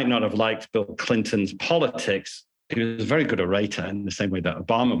 you might not have liked Bill Clinton's politics. He was a very good orator in the same way that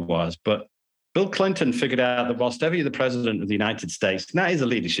Obama was. But Bill Clinton figured out that whilst ever you're the president of the United States, and that is a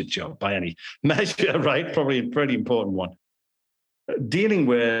leadership job by any measure, right? Probably a pretty important one. Dealing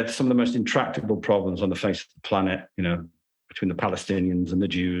with some of the most intractable problems on the face of the planet, between the Palestinians and the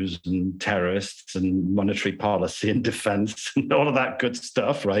Jews and terrorists and monetary policy and defense and all of that good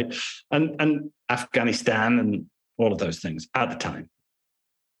stuff, right? And Afghanistan and all of those things at the time.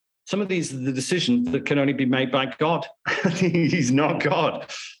 Some of these are the decisions that can only be made by God. He's not God.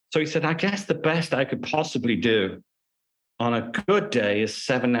 So he said, I guess the best I could possibly do on a good day is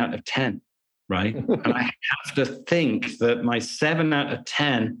 7 out of 10, right? And I have to think that my 7 out of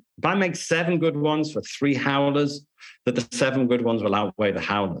 10, if I make 7 good ones for 3 howlers, that the 7 good ones will outweigh the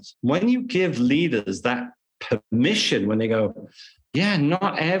howlers. When you give leaders that permission, when they go, yeah,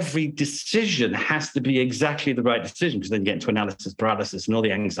 not every decision has to be exactly the right decision, because then you get into analysis paralysis and all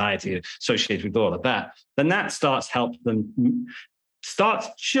the anxiety associated with all of that, then that starts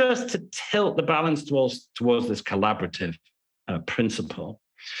just to tilt the balance towards this collaborative principle.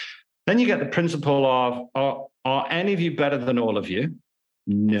 Then you get the principle of, are any of you better than all of you?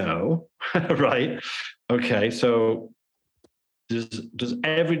 No, right? Okay, so does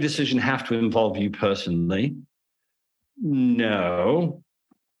every decision have to involve you personally? No.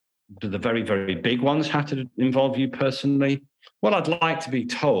 Do the very, very big ones have to involve you personally? Well, I'd like to be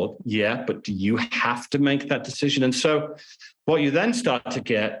told, yeah, but do you have to make that decision? And so what you then start to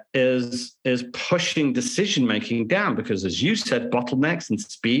get is pushing decision-making down, because as you said, bottlenecks and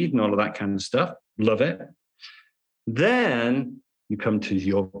speed and all of that kind of stuff, love it. Then you come to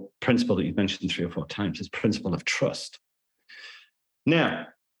your principle that you've mentioned 3 or 4 times, this principle of trust. Now,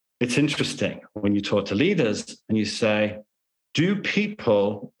 it's interesting when you talk to leaders and you say, do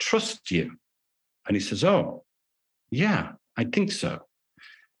people trust you? And he says, oh, yeah, I think so.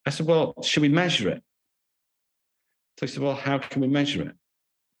 I said, well, should we measure it? So he said, well, how can we measure it?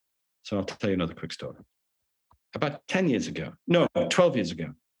 So I'll tell you another quick story. About 12 years ago,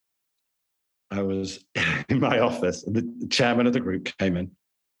 I was in my office, and the chairman of the group came in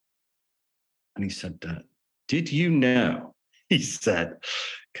and he said, did you know, he said,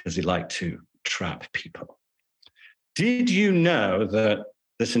 because he liked to trap people, did you know that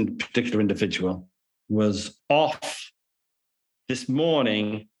this particular individual was off this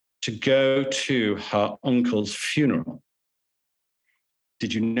morning to go to her uncle's funeral?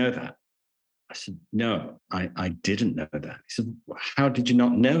 Did you know that? I said, no, I didn't know that. He said, how did you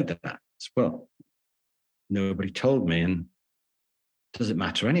not know that? I said, well, nobody told me. And does it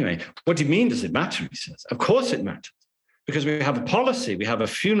matter anyway? What do you mean, does it matter? He says, of course it matters, because we have a policy, we have a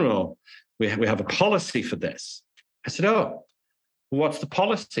funeral, we have a policy for this. I said, oh, what's the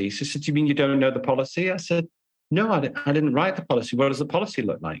policy? He said, do you mean you don't know the policy? I said, no, I didn't write the policy. What does the policy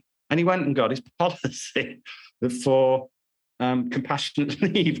look like? And he went and got his policy for compassionate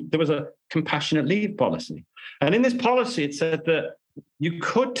leave. There was a compassionate leave policy. And in this policy, it said that you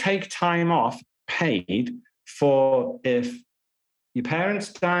could take time off paid for if your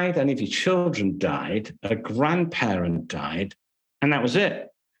parents died, any of your children died, a grandparent died, and that was it.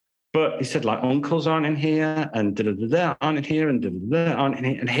 But he said, like, uncles aren't in here, and da-da-da-da aren't in here, and da-da-da aren't in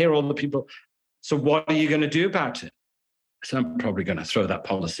here, and here are all the people. So what are you going to do about it? I said, I'm probably going to throw that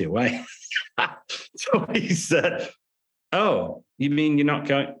policy away. So he said, oh, you mean you're not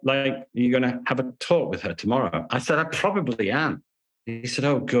going, like, you're going to have a talk with her tomorrow? I said, I probably am. He said,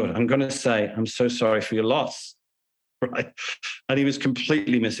 oh, good. I'm going to say, I'm so sorry for your loss. Right. And he was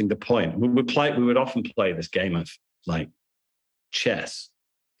completely missing the point. We would often play this game of like chess.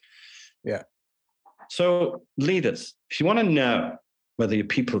 Yeah. So leaders, if you want to know whether your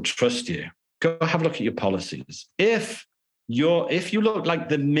people trust you, go have a look at your policies. If you look like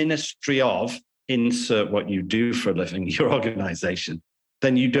the ministry of, insert what you do for a living, your organization,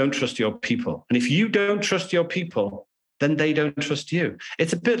 then you don't trust your people. And if you don't trust your people, then they don't trust you.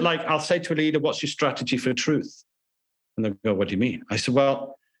 It's a bit like, I'll say to a leader, what's your strategy for truth? And they'll go, what do you mean? I said,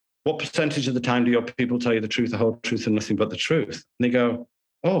 well, what percentage of the time do your people tell you the truth, the whole truth, and nothing but the truth? And they go,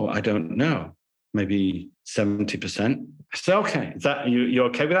 oh, I don't know. Maybe 70%. I say, okay, is that you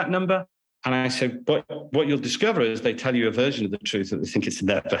okay with that number? And I say, but what you'll discover is they tell you a version of the truth that they think it's in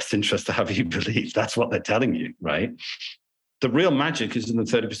their best interest to have you believe. That's what they're telling you, right? The real magic is in the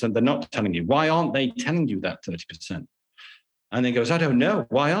 30% they're not telling you. Why aren't they telling you that 30%? And he goes, I don't know.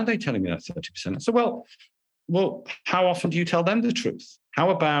 Why aren't they telling me that 30%? I said, well, how often do you tell them the truth? How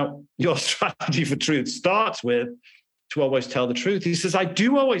about your strategy for truth starts with to always tell the truth? He says, I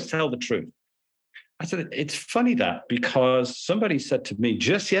do always tell the truth. I said, it's funny that because somebody said to me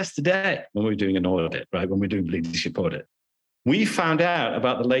just yesterday when we were doing an audit, right? When we were doing leadership audit, we found out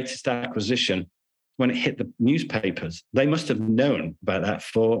about the latest acquisition when it hit the newspapers. They must have known about that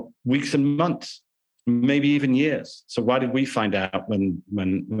for weeks and months, maybe even years. So why did we find out when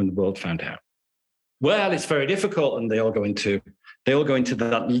the world found out? Well, it's very difficult. And they all go into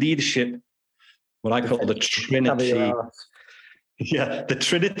that leadership, what I call the Trinity. Yeah, the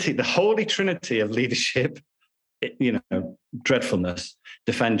Trinity, the holy Trinity of leadership, dreadfulness,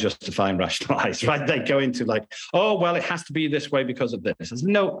 defend, justify, and rationalize, right? They go into like, oh, well, it has to be this way because of this. Says,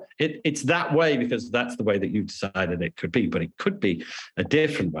 no, it's that way because that's the way that you've decided it could be, but it could be a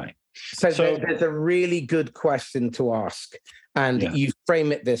different way. So there's a really good question to ask. And you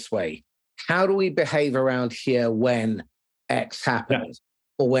frame it this way. How do we behave around here when X happens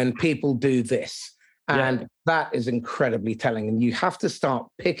or when people do this? And that is incredibly telling. And you have to start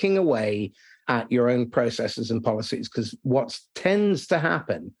picking away at your own processes and policies, because what tends to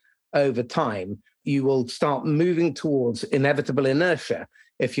happen over time, you will start moving towards inevitable inertia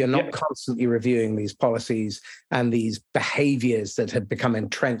if you're not constantly reviewing these policies and these behaviors that have become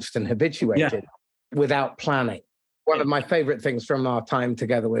entrenched and habituated without planning. One of my favorite things from our time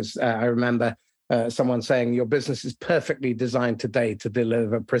together was, I remember someone saying, your business is perfectly designed today to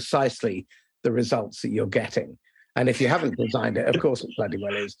deliver precisely the results that you're getting. And if you haven't designed it, of course it bloody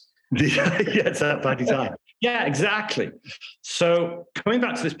well is. It's that bloody time. Yeah, exactly. So coming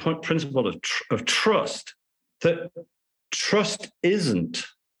back to this principle of trust, that trust isn't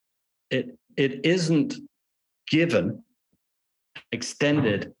given,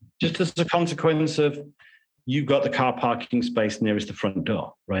 extended, just as a consequence of you've got the car parking space nearest the front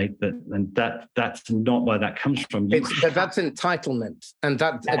door, right? That's not where that comes from. That's entitlement. And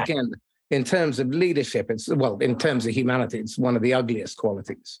that, again, in terms of leadership, in terms of humanity, it's one of the ugliest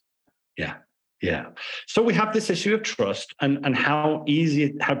qualities. Yeah. So we have this issue of trust and how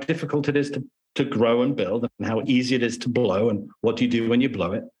difficult it is to grow and build, and how easy it is to blow, and what do you do when you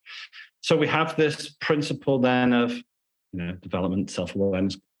blow it? So we have this principle then of development,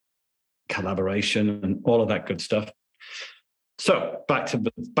 self-awareness, collaboration, and all of that good stuff. So back to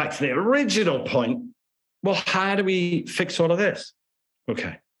the original point. Well, how do we fix all of this?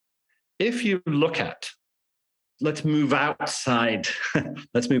 Okay. If you look at, let's move outside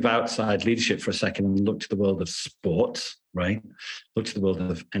leadership for a second and look to the world of sports, right? Look to the world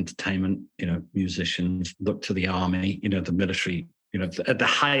of entertainment, musicians, look to the army, the military, at the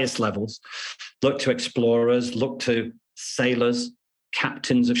highest levels, look to explorers, look to sailors,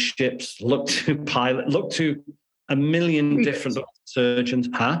 captains of ships, look to pilot, look to a million different surgeons,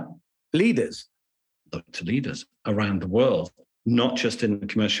 Leaders. Look to leaders around the world, not just in the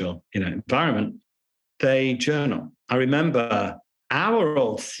commercial, environment. They journal. I remember our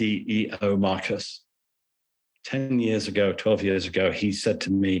old CEO, Marcus, 10 years ago, 12 years ago, he said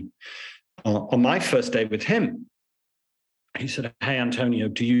to me on my first day with him, he said, hey, Antonio,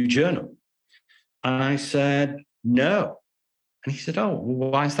 do you journal? And I said, no. And he said, oh, well,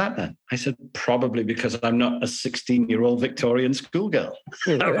 why is that then? I said, probably because I'm not a 16-year-old Victorian schoolgirl.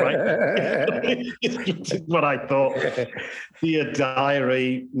 Right? This is what I thought. Dear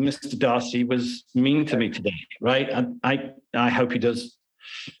diary, Mr. Darcy was mean to me today, right? And I hope he does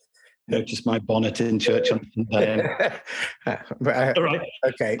notice my bonnet in church on Sunday. Right.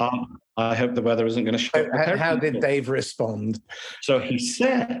 Okay. I hope the weather isn't going to show. How did Dave respond? So he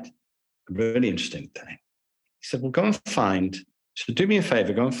said a really interesting thing. He said, well, so do me a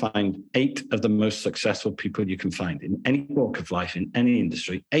favor, go and find 8 of the most successful people you can find in any walk of life, in any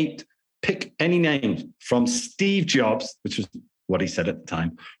industry. 8, pick any names from Steve Jobs, which was what he said at the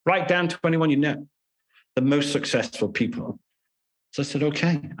time, right down to anyone you know, the most successful people. So I said,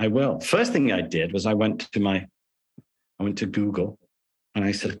 okay, I will. First thing I did was I went to Google and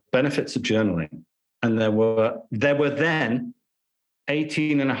I said, benefits of journaling. And there were then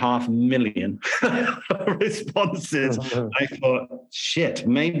 18.5 million responses. I thought, shit,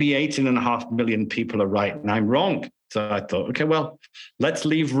 maybe 18.5 million people are right and I'm wrong. So I thought, okay, well, let's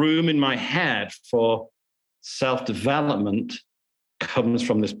leave room in my head for self-development comes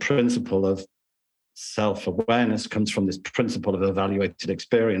from this principle of self-awareness, comes from this principle of evaluated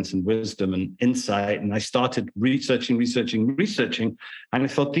experience and wisdom and insight. And I started researching, and I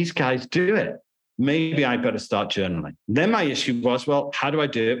thought, these guys do it. Maybe I better start journaling. Then my issue was, well, how do I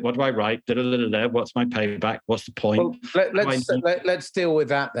do it? What do I write? What's my payback? What's the point? Well, let's deal with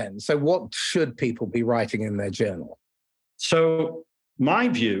that then. So what should people be writing in their journal? So my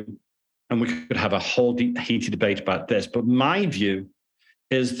view, and we could have a whole heated debate about this, but my view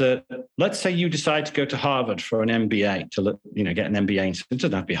is that, let's say you decide to go to Harvard for an MBA to, get an MBA. It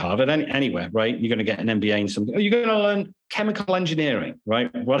doesn't have to be Harvard, anywhere, right? You're going to get an MBA in something, or you're going to learn chemical engineering,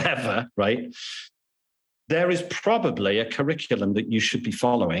 right? Whatever, right? There is probably a curriculum that you should be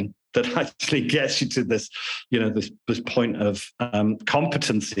following that actually gets you to this, this point of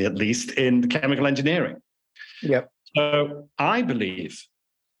competency, at least in chemical engineering. Yep. So I believe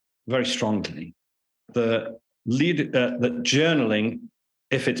very strongly that journaling,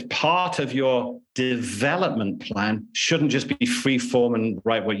 if it's part of your development plan, shouldn't just be free form and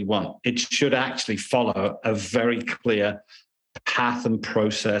write what you want. It should actually follow a very clear path and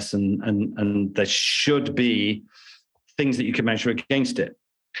process, and there should be things that you can measure against it.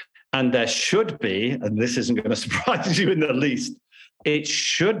 And there should be, and this isn't going to surprise you in the least, it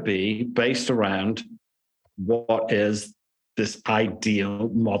should be based around what is this ideal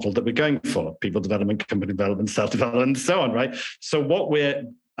model that we're going for: people development, company development, self-development, and so on, right? So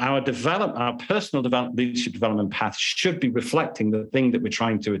our personal development, leadership development path should be reflecting the thing that we're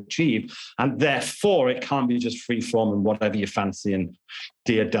trying to achieve. And therefore, it can't be just free form and whatever you fancy. And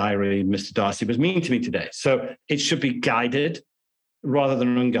dear diary, Mr. Darcy was mean to me today. So it should be guided rather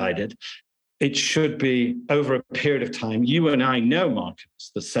than unguided. It should be over a period of time. You and I know,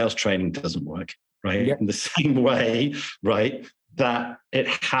 Marcus, that sales training doesn't work, right? Yep. In the same way, right, that it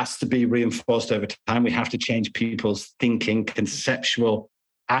has to be reinforced over time. We have to change people's thinking, conceptual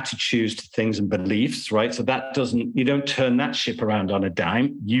attitudes to things and beliefs, right? So you don't turn that ship around on a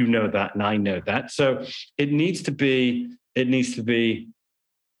dime. You know that, and I know that. So it needs to be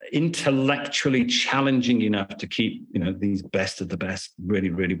intellectually challenging enough to keep, these best of the best really,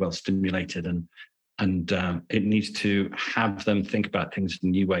 really well stimulated, and it needs to have them think about things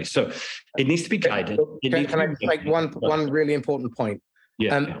in new ways. So it needs to be guided. Can I make one really important point?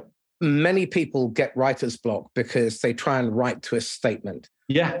 Yeah. Many people get writer's block because they try and write to a statement.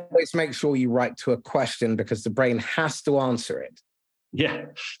 Yeah. Always make sure you write to a question, because the brain has to answer it. Yeah.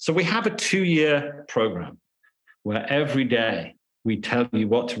 So we have a 2-year program where every day we tell you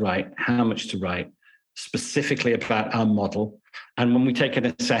what to write, how much to write, specifically about our model. And when we take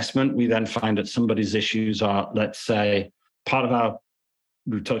an assessment, we then find that somebody's issues are, let's say,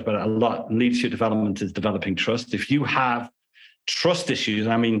 we've talked about it a lot, leadership development is developing trust. If you have trust issues,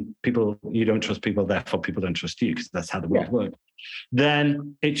 you don't trust people, therefore people don't trust you, because that's how the world works.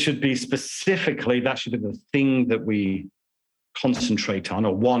 Then it should be specifically, that should be the thing that we concentrate on,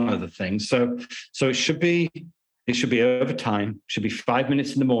 or one of the things. So it should be over time. It should be 5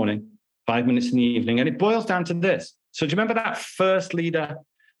 minutes in the morning, 5 minutes in the evening. And it boils down to this. So do you remember that first leader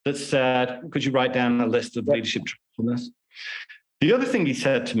that said, could you write down a list of leadership truthfulness? The other thing he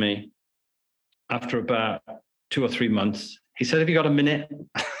said to me after about 2 or 3 months, he said, have you got a minute?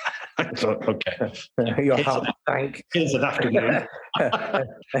 I thought, okay. Your heart tank. Here's an afternoon.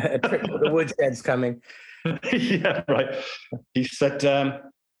 A trip to the woodshed's coming. Yeah, right. He said, I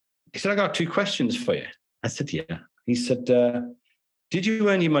got 2 questions for you. I said, yeah. He said, did you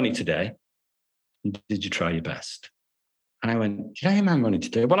earn your money today? Did you try your best? And I went, did I earn my money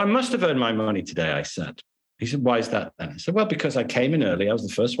today? Well, I must have earned my money today, I said. He said, why is that then? I said, well, because I came in early. I was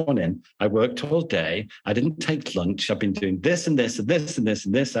the first one in. I worked all day. I didn't take lunch. I've been doing this and this and this and this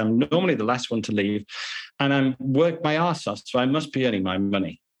and this. I'm normally the last one to leave. And I'm worked my arse off, so I must be earning my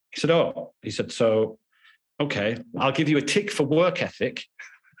money. He said, oh. He said, so, okay, I'll give you a tick for work ethic,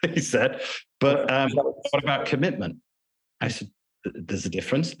 he said. But what about commitment? I said, there's a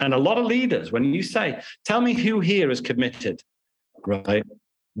difference. And a lot of leaders, when you say, tell me who here is committed, right?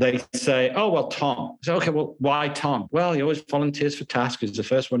 They say, oh, well, Tom. I say, okay, well, why Tom? Well, he always volunteers for tasks. He's the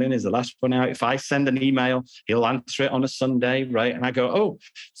first one in, he's the last one out. If I send an email, he'll answer it on a Sunday, right? And I go, oh,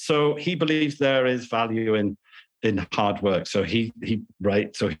 so he believes there is value in hard work. So he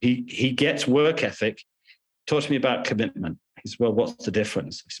gets work ethic. Talk to me about commitment. He said, well, what's the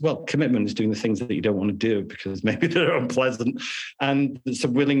difference? He said, well, commitment is doing the things that you don't want to do because maybe they're unpleasant. And there's a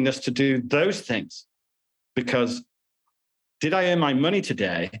willingness to do those things. Because did I earn my money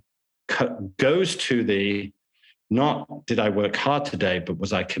today goes to the, not did I work hard today, but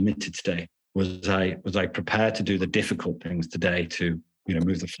was I committed today? Was I prepared to do the difficult things today to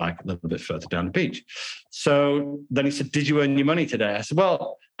move the flag a little bit further down the beach. So then he said, did you earn your money today? I said,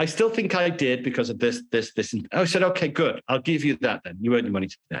 well, I still think I did because of this. And I said, okay, good. I'll give you that then. You earned your money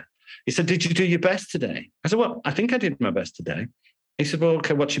today. He said, did you do your best today? I said, well, I think I did my best today. He said, well,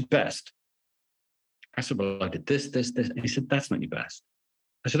 okay, what's your best? I said, well, I did this. And he said, that's not your best.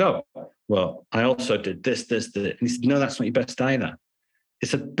 I said, oh, well, I also did this. And he said, no, that's not your best either. He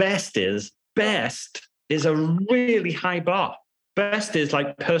said, best is a really high bar. Best is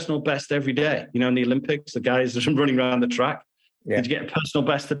like personal best every day. In the Olympics, the guys running around the track. Yeah. Did you get a personal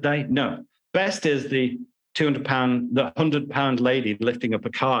best today? No. Best is the 200-pound, the 100-pound lady lifting up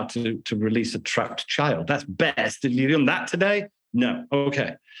a car to release a trapped child. That's best. Did you do that today? No.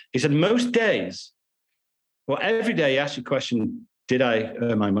 Okay. He said, most days, well, every day you ask your question, did I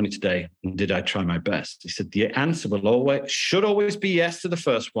earn my money today? And did I try my best? He said, the answer should always be yes to the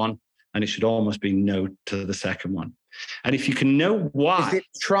first one, and it should almost be no to the second one. And if you can know why. Is it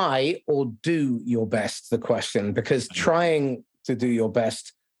try or do your best, the question? Because trying to do your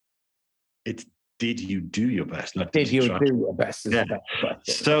best. It's did you do your best? Not did you do your best is the best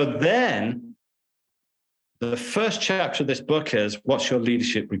question. So then the first chapter of this book is, what's your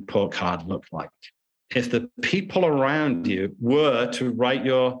leadership report card look like? If the people around you were to write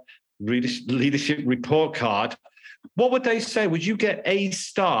your leadership report card, what would they say? Would you get a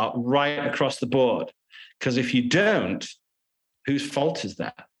star right across the board? Because if you don't, whose fault is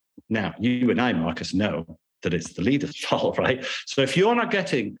that? Now, you and I, Marcus, know that it's the leader's fault, right? So if you're not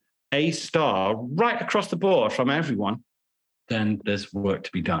getting a star right across the board from everyone, then there's work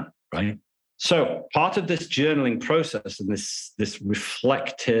to be done, right? So part of this journaling process and this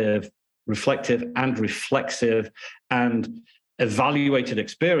reflective and reflexive and evaluated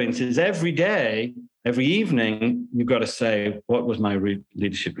experience is every day, every evening, you've got to say, what was my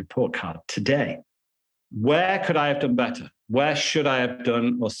leadership report card today? Where could I have done better? Where should I have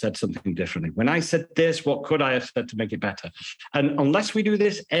done or said something differently? When I said this, what could I have said to make it better? And unless we do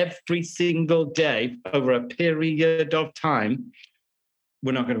this every single day over a period of time,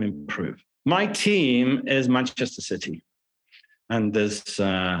 we're not going to improve. My team is Manchester City. And there's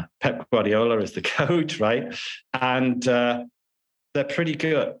Pep Guardiola as the coach, right? And they're pretty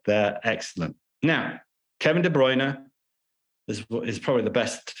good. They're excellent. Now, Kevin De Bruyne is probably the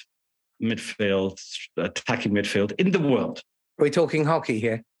best attacking midfield in the world. Are we talking hockey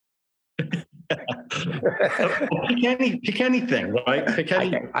here? Pick anything, right? Pick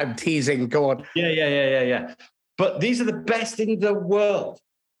anything. I'm teasing. Go on. Yeah. But these are the best in the world.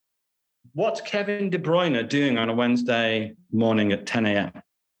 What's Kevin De Bruyne doing on a Wednesday morning at 10 a.m.?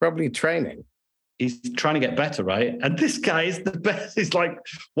 Probably training. He's trying to get better, right? And this guy is the best. He's like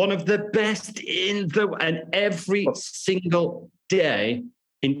one of the best and every single day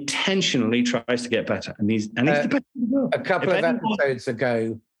intentionally tries to get better. And he's the best in the world. A couple of episodes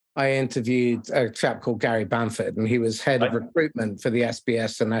ago, I interviewed a chap called Gary Bamford, and he was head of recruitment for the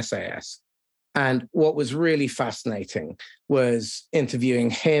SBS and SAS. And what was really fascinating was interviewing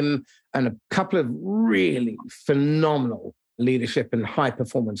him and a couple of really phenomenal leadership and high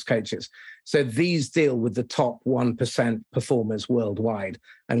performance coaches. So these deal with the top 1% performers worldwide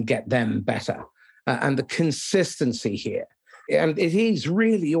and get them better. And the consistency here. And it is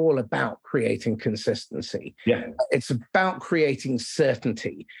really all about creating consistency. Yeah. It's about creating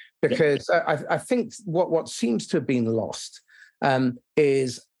certainty, because I think what seems to have been lost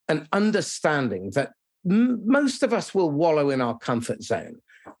is an understanding that most of us will wallow in our comfort zone.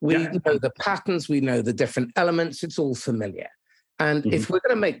 We know the patterns, we know the different elements, it's all familiar. And if we're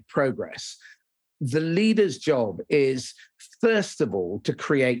going to make progress, the leader's job is, first of all, to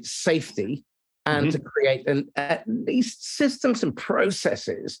create safety and to create at least systems and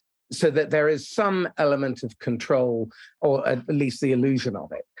processes so that there is some element of control, or at least the illusion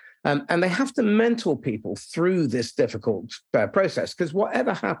of it. And they have to mentor people through this difficult process, because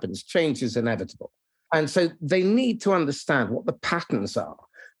whatever happens, change is inevitable. And so they need to understand what the patterns are.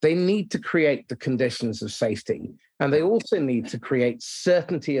 They need to create the conditions of safety. And they also need to create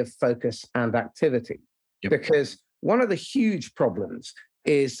certainty of focus and activity. Because one of the huge problems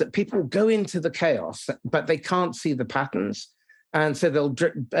is that people go into the chaos, but they can't see the patterns. And so they'll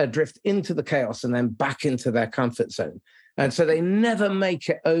drift into the chaos and then back into their comfort zone. And so they never make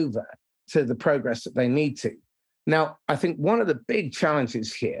it over to the progress that they need to. Now, I think one of the big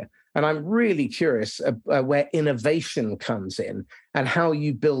challenges here, and I'm really curious where innovation comes in and how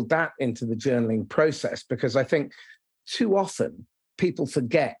you build that into the journaling process, because I think too often people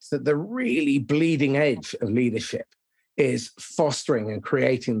forget that the really bleeding edge of leadership is fostering and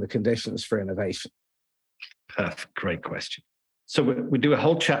creating the conditions for innovation. Perfect. Great question. So we do a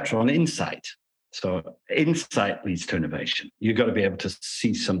whole chapter on insight. So insight leads to innovation. You've got to be able to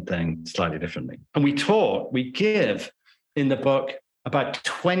see something slightly differently. And we give in the book about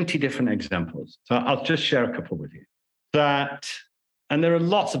 20 different examples. So I'll just share a couple with you. And there are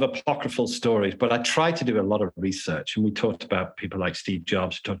lots of apocryphal stories, but I tried to do a lot of research. And we talked about people like Steve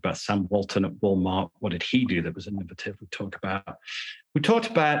Jobs. We talked about Sam Walton at Walmart. What did he do that was innovative? We talked about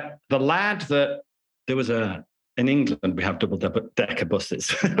the lad that there was in England, we have double-decker buses,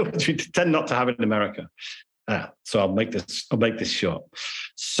 which we tend not to have in America. So I'll make this short.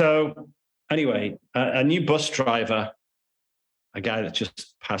 So anyway, a new bus driver, a guy that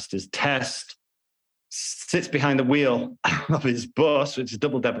just passed his test, sits behind the wheel of his bus, which is a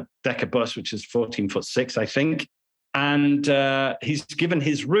double-decker bus, which is 14'6", I think. And he's given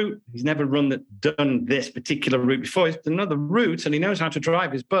his route. He's never done this particular route before. He's done another route, and he knows how to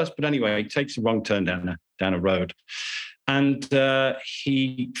drive his bus. But anyway, he takes a wrong turn down a road. And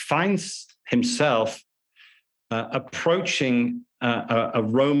he finds himself approaching a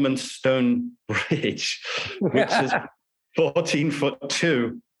Roman stone bridge, which is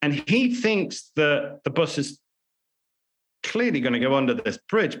 14'2". And he thinks that the bus is clearly going to go under this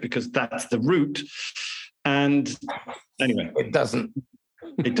bridge because that's the route. And anyway, it doesn't.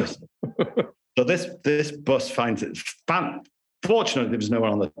 It doesn't. So this bus finds it. Fortunately, there was no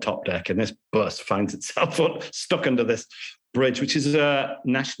one on the top deck, and this bus finds itself stuck under this bridge, which is a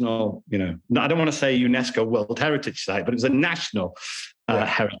national, I don't want to say UNESCO World Heritage Site, but it was a national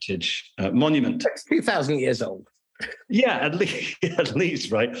heritage monument. It's 2,000 years old. Yeah, at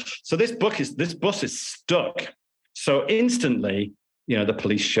least, right? So this bus is stuck. So instantly, the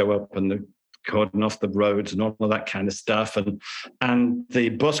police show up and they're cordon off the roads and all of that kind of stuff. And the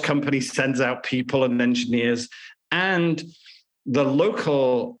bus company sends out people and engineers, and the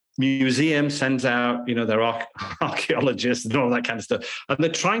local museum sends out, their archaeologists and all that kind of stuff. And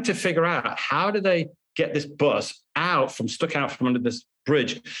they're trying to figure out how do they get this bus stuck out from under this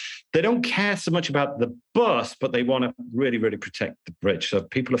bridge. They don't care so much about the bus, but they want to really, really protect the bridge. So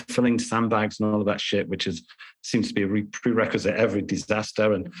people are filling sandbags and all of that shit, which seems to be a prerequisite every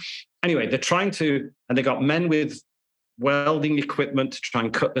disaster. And anyway, they're trying to, and they got men with welding equipment to try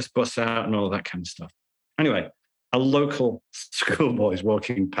and cut this bus out and all of that kind of stuff. Anyway, a local schoolboy is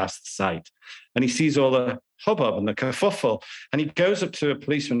walking past the site, and he sees all the hubbub and the kerfuffle, and he goes up to a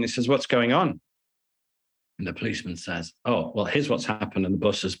policeman and he says, "What's going on?" And the policeman says, "Oh, well, here's what's happened." And the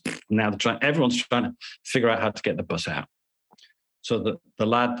bus is now everyone's trying to figure out how to get the bus out. So the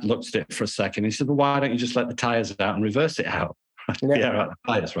lad looks at it for a second. He said, "Well, why don't you just let the tires out and reverse it out?" Yeah, out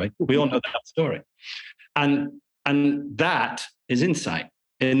the tires, right? We all know that story. And that is insight.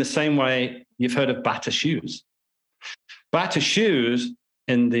 In the same way, you've heard of Bata shoes. Bata shoes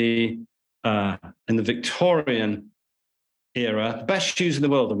in the Victorian era, the best shoes in the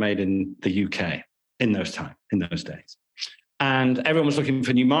world are made in the UK in those days. And everyone was looking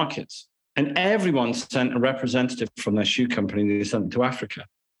for new markets. And everyone sent a representative from their shoe company, and they sent them to Africa,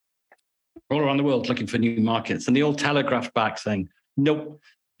 all around the world looking for new markets. And they all telegraphed back saying, "Nope,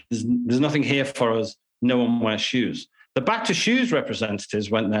 there's nothing here for us. No one wears shoes." The Bata Shoes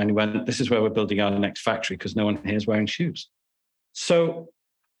representatives went there and went, "This is where we're building our next factory because no one here is wearing shoes." So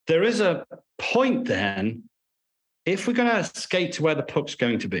there is a point then, if we're going to skate to where the puck's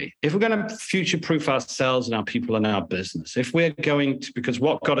going to be, if we're going to future-proof ourselves and our people and our business, if we're going to, because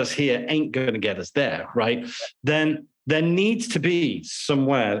what got us here ain't going to get us there, right? Then there needs to be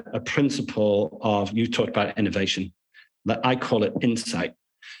somewhere a principle of, you talked about innovation, that I call it insight.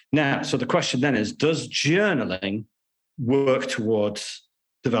 Now, so the question then is, does journaling work towards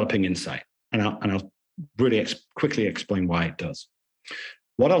developing insight? And I'll really quickly explain why it does.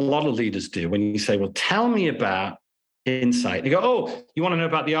 What a lot of leaders do when you say, "Well, tell me about insight," they go, "Oh, you want to know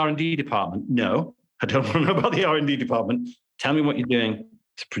about the R&D department?" No, I don't want to know about the R&D department. Tell me what you're doing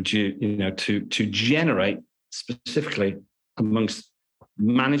to produce, to generate specifically amongst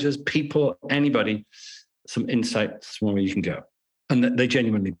managers, people, anybody, some insights from where you can go. And they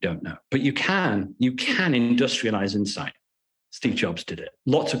genuinely don't know. But you can industrialize insight. Steve Jobs did it.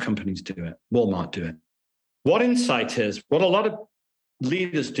 Lots of companies do it. Walmart do it. What insight is, what a lot of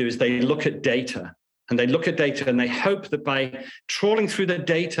leaders do is they look at data, and they hope that by trawling through the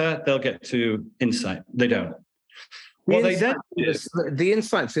data, they'll get to insight. They don't. The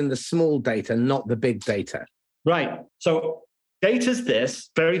insight's in the small data, not the big data. Right. So data's this,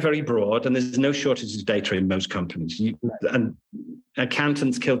 very, very broad, and there's no shortage of data in most companies. And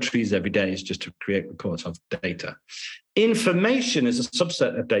accountants kill trees every day just to create reports of data. Information is a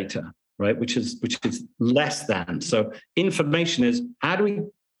subset of data, right? Which is less than. So information is, how do we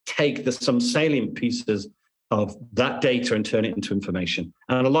take some salient pieces of that data and turn it into information.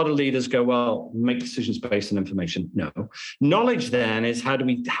 And a lot of leaders go, well, make decisions based on information. No. Knowledge then is how do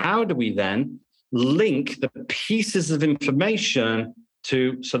we then link the pieces of information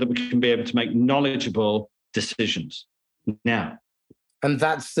so that we can be able to make knowledgeable decisions. Now. And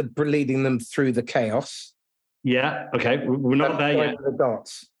that's leading them through the chaos. Yeah. Okay. We're not there yet. The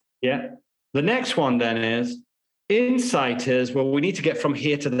dots. Yeah. The next one then is insight is, well, we need to get from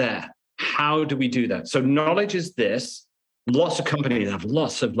here to there. How do we do that? So knowledge is this. Lots of companies have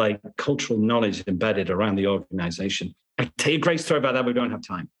lots of like cultural knowledge embedded around the organization. I tell you a great story about that, but we don't have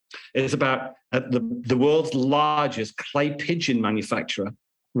time. It's about the world's largest clay pigeon manufacturer,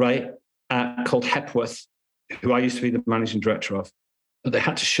 right? Called Hepworth, who I used to be the managing director of. But they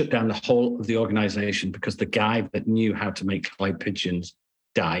had to shut down the whole of the organization because the guy that knew how to make clay pigeons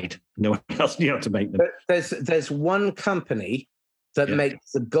died. No one else knew how to make them. But there's one company that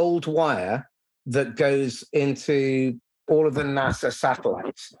makes the gold wire that goes into all of the NASA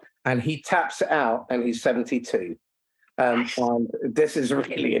satellites, and he taps it out, and he's 72. And this is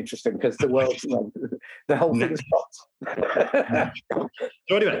really interesting because the whole thing stopped.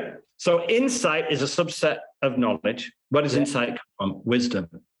 So anyway, so insight is a subset of knowledge. Where does insight come from? Wisdom.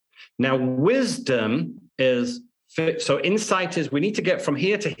 Now, wisdom is, so insight is we need to get from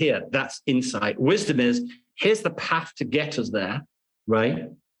here to here. That's insight. Wisdom is here's the path to get us there, right?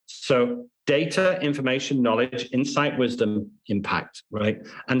 So data, information, knowledge, insight, wisdom, impact, right?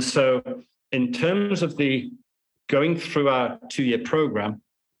 And so in terms of going through our 2-year program,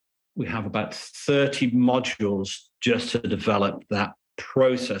 we have about 30 modules just to develop that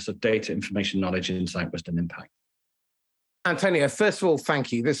process of data, information, knowledge, insight, wisdom, impact. Antonio, first of all,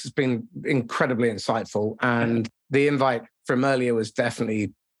 thank you. This has been incredibly insightful. And the invite from earlier was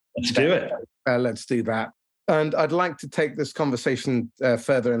definitely... Let's do it. Let's do that. And I'd like to take this conversation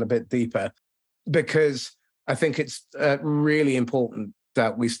further and a bit deeper, because I think it's really important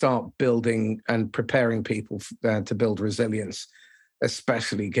that we start building and preparing people to build resilience,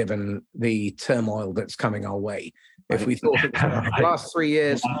 especially given the turmoil that's coming our way. If we thought the last 3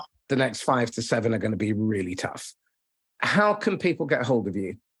 years, the next 5 to 7 are going to be really tough. How can people get hold of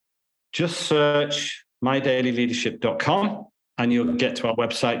you? Just search mydailyleadership.com and you'll get to our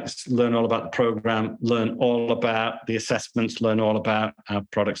website, learn all about the program, learn all about the assessments, learn all about our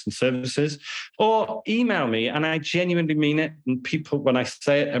products and services, or email me. And I genuinely mean it. And people, when I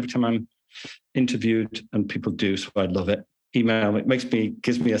say it, every time I'm interviewed, and people do, so I love it. Email,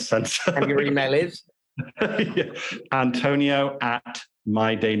 gives me a sense. And your email is?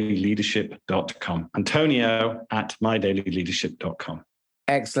 Antonio@mydailyleadership.com. Antonio@mydailyleadership.com.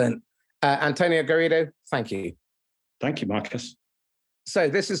 Excellent. Antonio Garrido, thank you. Thank you, Marcus. So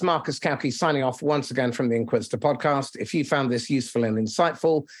this is Marcus Cauchi signing off once again from the Inquisitor podcast. If you found this useful and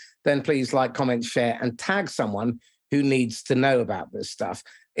insightful, then please like, comment, share, and tag someone who needs to know about this stuff.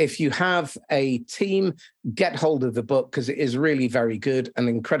 If you have a team, get hold of the book because it is really very good and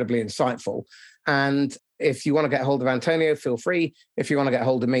incredibly insightful. And if you want to get hold of Antonio, feel free. If you want to get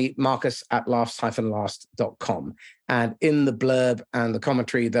hold of me, marcus@laughs-last.com. And in the blurb and the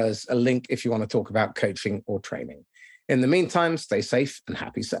commentary, there's a link if you want to talk about coaching or training. In the meantime, stay safe and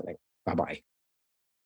happy selling. Bye-bye.